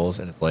German Pils,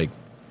 and it's like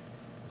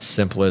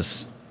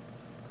simplest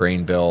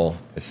grain bill.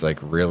 It's like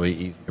really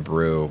easy to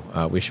brew.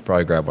 We should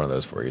probably grab one of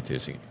those for you too,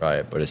 so you can try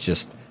it. But it's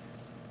just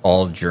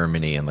all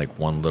Germany in like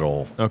one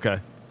little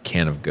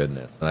can of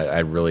goodness. And I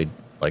really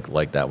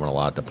like that one a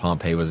lot. The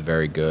Pompeii was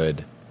very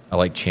good. I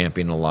like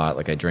Champion a lot.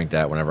 Like I drink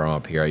that whenever I'm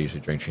up here. I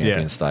usually drink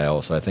Champion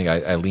style. So I think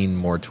I lean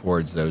more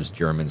towards those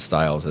German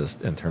styles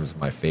in terms of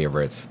my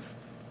favorites.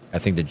 I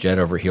think the Jet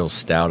Over Heels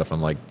Stout, if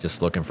I'm like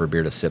just looking for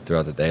beer to sip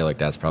throughout the day, like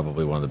that's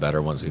probably one of the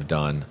better ones we've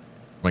done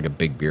from like a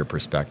big beer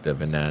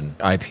perspective. And then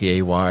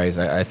IPA wise,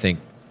 I think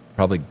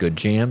probably Good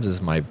Jams is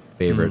my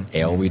favorite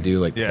ale we do,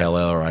 like pale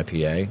ale or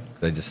IPA.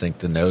 Because I just think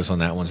the nose on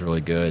that one's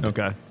really good.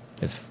 Okay.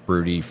 It's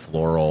fruity,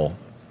 floral.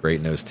 It's a great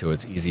nose to it.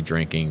 It's easy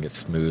drinking. It's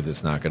smooth.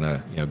 It's not going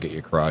to get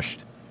you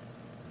crushed.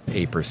 It's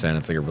 8%.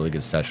 It's like a really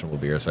good sessionable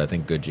beer. So I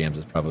think Good Jams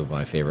is probably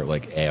my favorite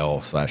like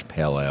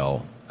ale/pale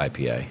ale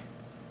IPA.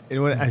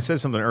 And when I said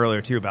something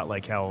earlier too about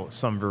like how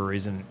some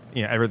breweries and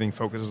everything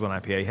focuses on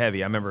IPA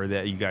heavy. I remember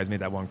that you guys made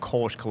that one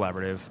Kolsch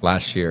collaborative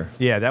Last year.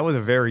 Yeah, that was a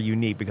very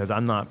unique because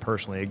I'm not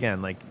personally,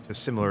 again, like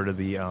just similar to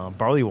the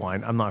barley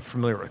wine, I'm not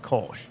familiar with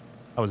Kolsch.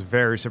 I was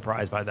very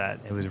surprised by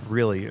that. It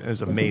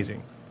was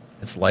amazing.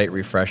 It's light,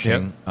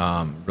 refreshing,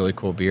 really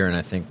cool beer, and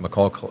I think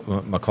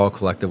McCall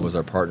Collective was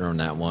our partner on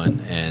that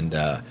one, and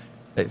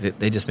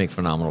they just make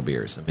phenomenal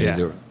beers. I mean, what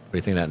do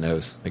you think of that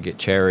nose? You get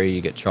cherry,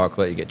 you get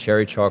chocolate, you get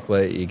cherry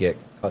chocolate, you get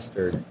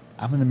custard.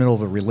 I'm in the middle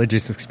of a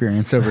religious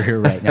experience over here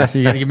right now, so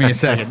you got to give me a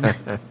second.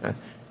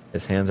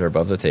 His hands are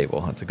above the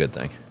table. That's a good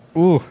thing.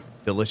 Ooh.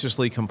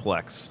 Deliciously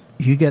complex.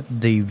 You get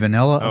the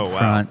vanilla up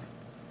front.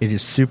 It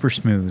is super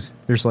smooth.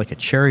 There's like a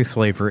cherry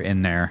flavor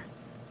in there.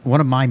 One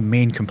of my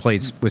main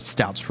complaints with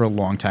stouts for a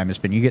long time has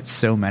been you get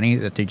so many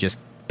that they just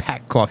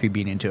pack coffee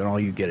bean into it, and all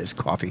you get is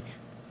coffee.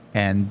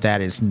 And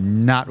that is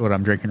not what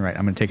I'm drinking right.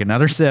 I'm going to take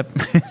another sip,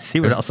 see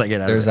what else I get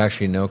out of it. There's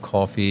actually no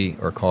coffee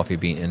or coffee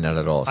bean in that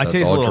at all. So I it's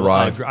taste all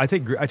derived. I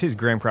taste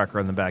graham cracker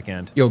on the back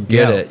end. You'll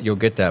get it. You'll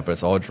get that, but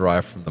it's all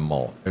derived from the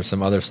malt. There's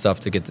some other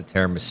stuff to get the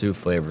tiramisu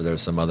flavor.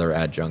 There's some other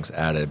adjuncts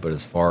added. But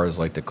as far as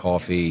like the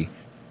coffee,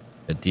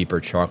 the deeper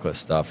chocolate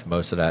stuff,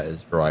 most of that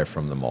is derived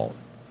from the malt.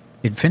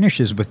 It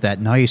finishes with that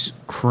nice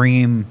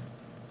cream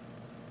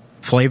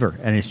flavor,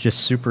 and it's just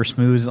super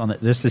smooth on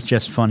it. This is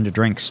just fun to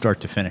drink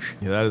start to finish.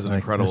 Yeah, that is an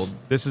incredible.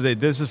 This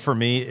is for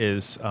me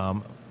is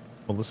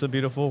Melissa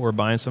Beautiful. We're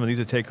buying some of these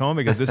to take home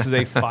because this is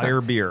a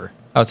fire beer.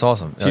 Oh, it's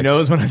awesome. She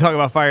knows when I talk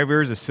about fire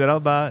beers, just sit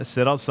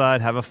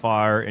outside, have a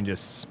fire, and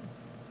just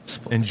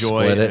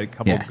enjoy a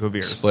couple of good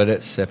beers. Split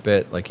it, sip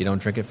it. Like you don't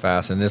drink it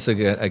fast. And this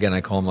again, I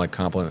call them like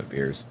compliment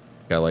beers.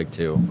 I like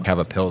to have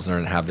a Pilsner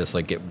and have this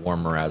like get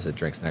warmer as it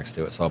drinks next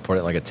to it. So I'll put it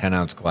in like a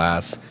 10-ounce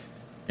glass,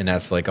 and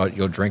that's like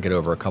you'll drink it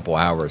over a couple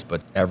hours.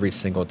 But every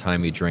single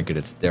time you drink it,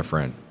 it's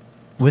different.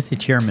 With the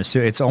tiramisu,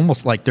 it's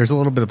almost like there's a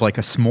little bit of like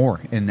a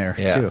s'more in there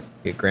too. You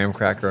get graham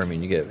cracker. I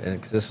mean, you get,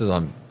 because this was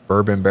on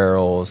bourbon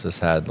barrels. This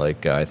had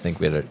like I think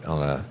we had it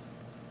on a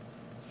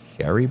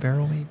sherry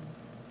barrel, maybe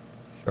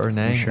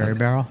Chardonnay. Sherry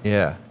barrel.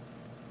 Yeah,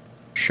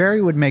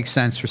 sherry would make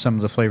sense for some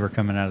of the flavor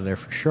coming out of there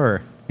for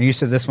sure. And you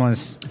said this one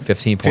is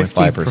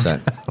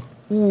 15.5%.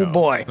 Oh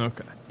boy.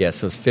 Okay. Yeah,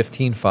 so it's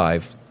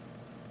 15.5,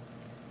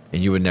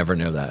 and you would never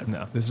know that.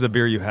 No, this is a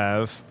beer you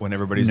have when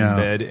everybody's in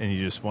bed and you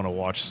just want to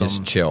watch some.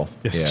 Just chill.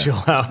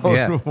 Chill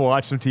out.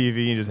 Watch some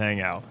TV and just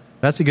hang out.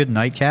 That's a good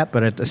nightcap,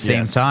 but at the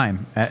same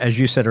time, as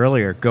you said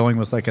earlier, going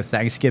with like a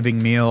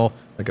Thanksgiving meal.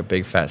 Like a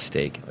big fat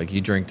steak. Like you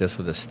drink this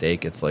with a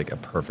steak, it's like a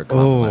perfect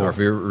compliment. Or if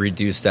you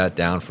reduce that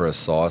down for a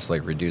sauce,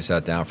 like reduce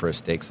that down for a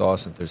steak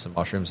sauce and throw some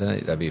mushrooms in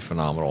it, that'd be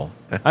phenomenal.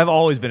 I've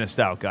always been a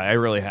stout guy. I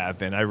really have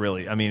been. I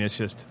mean, it's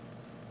just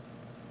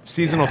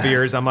seasonal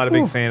beers. I'm not a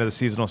big fan of the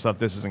seasonal stuff.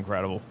 This is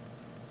incredible.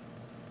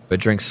 But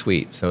drink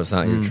sweet, so it's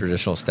not your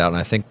traditional stout. And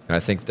I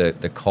think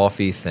the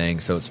coffee thing,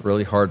 so it's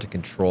really hard to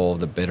control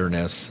the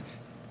bitterness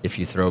if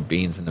you throw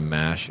beans in the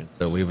mash. And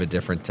so we have a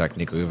different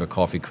technique. We have a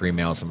coffee cream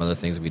ale, some other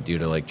things we do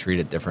to like treat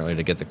it differently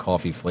to get the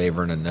coffee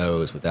flavor in the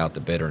nose without the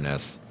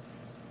bitterness.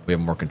 We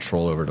have more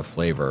control over the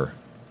flavor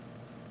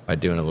by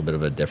doing a little bit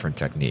of a different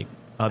technique.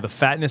 The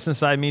fatness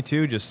inside me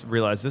too, just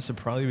realized this would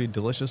probably be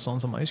delicious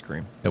on some ice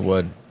cream. It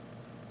would.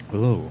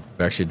 Ooh.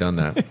 We've actually done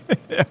that.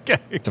 Okay.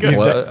 It's a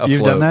float.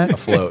 You've done that? A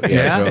float.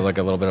 Yeah. Throw like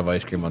a little bit of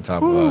ice cream on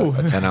top of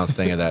a 10-ounce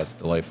thing of that. It's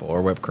delightful.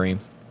 Or whipped cream.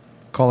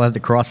 Call that the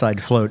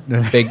cross-eyed float.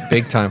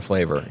 Big time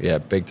flavor. Yeah,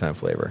 big time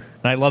flavor.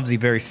 I love the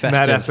very festive.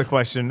 Matt asked a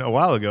question a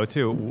while ago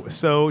too.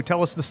 So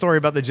tell us the story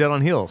about the Jet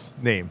on Heels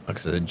name. Okay,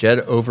 so the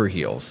Jed Over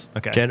Heels.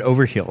 Okay. Jed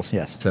Over Heels,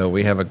 yes. So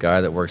we have a guy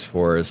that works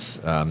for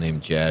us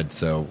named Jed.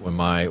 So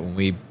when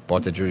we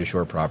bought the Jersey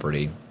Shore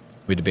property,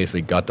 we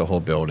basically got the whole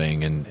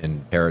building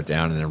and tear it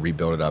down and then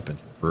rebuild it up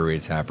into the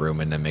brewery, tap room,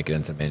 and then make it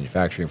into a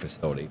manufacturing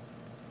facility.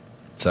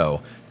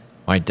 So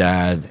my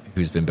dad,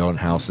 who's been building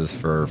houses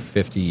for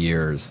 50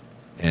 years,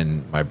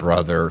 and my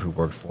brother, who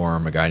worked for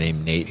him, a guy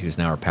named Nate, who's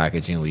now our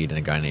packaging lead, and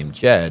a guy named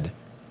Jed,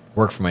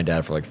 worked for my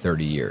dad for like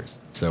 30 years.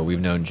 So we've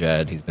known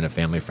Jed. He's been a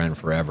family friend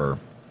forever.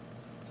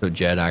 So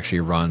Jed actually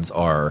runs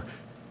our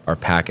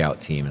pack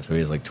out team. And so he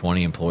has like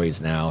 20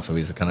 employees now. So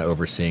he's kind of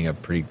overseeing a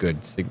pretty good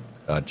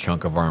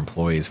chunk of our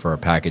employees for our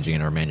packaging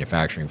and our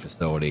manufacturing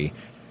facility.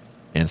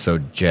 And so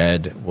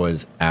Jed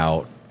was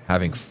out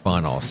having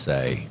fun, I'll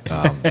say.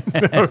 Oh,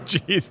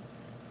 jeez.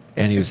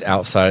 and he was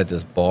outside at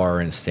this bar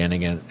and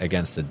standing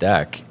against the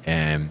deck.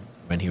 And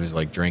when he was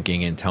like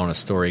drinking and telling a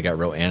story, he got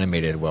real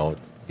animated. Well,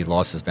 he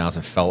lost his balance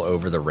and fell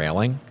over the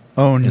railing.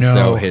 Oh, and no.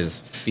 so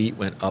his feet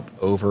went up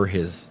over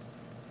his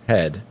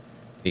head.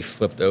 He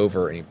flipped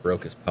over and he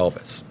broke his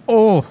pelvis.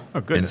 Oh,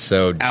 goodness. And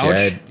so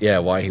Ouch.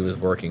 Jed, while he was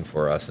working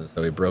for us, and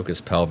so he broke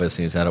his pelvis and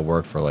he was out of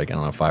work for like, I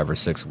don't know, 5 or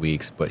 6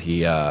 weeks, but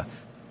he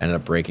ended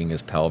up breaking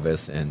his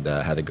pelvis and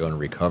had to go in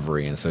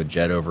recovery. And so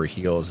Jed Over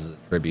Heels is a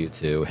tribute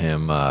to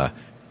him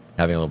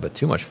having a little bit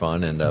too much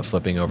fun and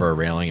flipping over a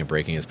railing and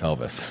breaking his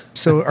pelvis.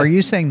 So are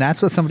you saying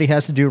that's what somebody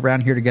has to do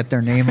around here to get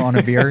their name on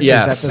a beer?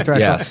 Yes, Is that the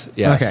threshold?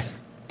 yes.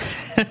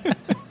 Okay.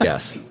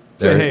 Yes.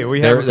 So, hey, we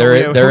have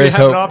is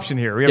an hope. option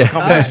here. We have a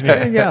competition here.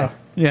 There you go.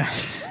 Yeah.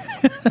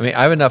 I mean,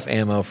 I have enough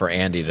ammo for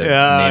Andy to name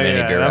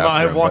any beer after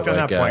I him, walked but,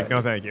 on like, that point.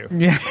 No, thank you.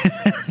 Yeah.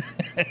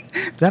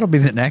 That'll be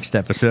the next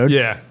episode.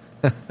 Yeah.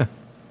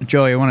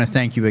 Joey, I want to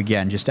thank you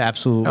again. Just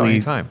absolutely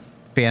anytime.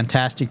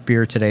 Fantastic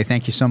beer today.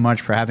 Thank you so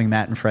much for having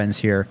Matt and friends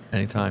here.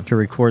 Anytime. To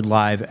record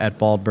live at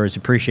Bald Birds.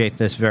 Appreciate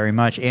this very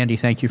much. Andy,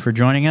 thank you for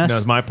joining us. No,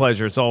 it's my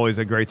pleasure. It's always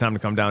a great time to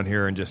come down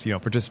here and just,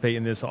 participate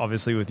in this,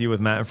 obviously with you,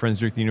 with Matt and Friends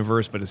Drink the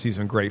Universe, but to see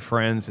some great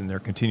friends and their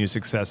continued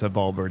success at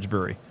Bald Birds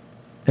Brewery.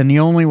 And the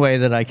only way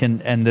that I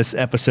can end this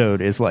episode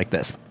is like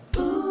this.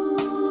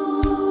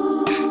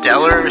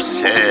 Stellar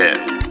Sip.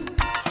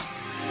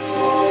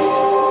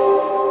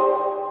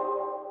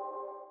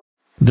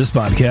 This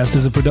podcast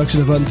is a production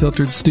of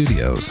Unfiltered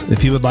Studios.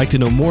 If you would like to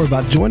know more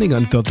about joining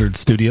Unfiltered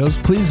Studios,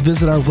 please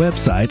visit our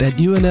website at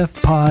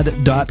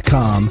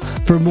unfpod.com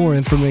for more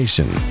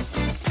information.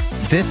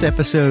 This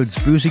episode's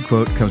boozy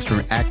quote comes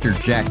from actor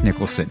Jack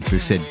Nicholson, who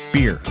said,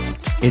 "Beer,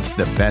 it's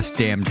the best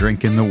damn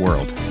drink in the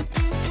world."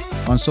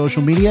 On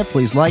social media,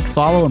 please like,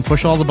 follow, and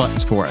push all the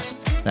buttons for us.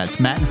 That's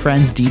Matt and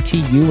Friends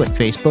DTU at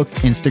Facebook,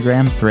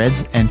 Instagram,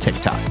 Threads, and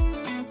TikTok.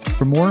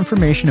 For more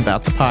information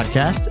about the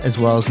podcast, as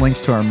well as links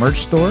to our merch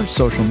store,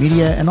 social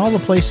media, and all the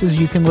places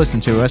you can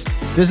listen to us,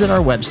 visit our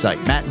website,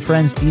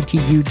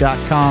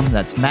 mattandfriendsdtu.com.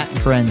 That's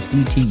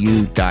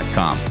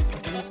mattandfriendsdtu.com.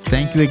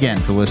 Thank you again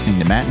for listening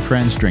to Matt and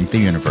Friends Drink the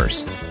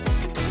Universe.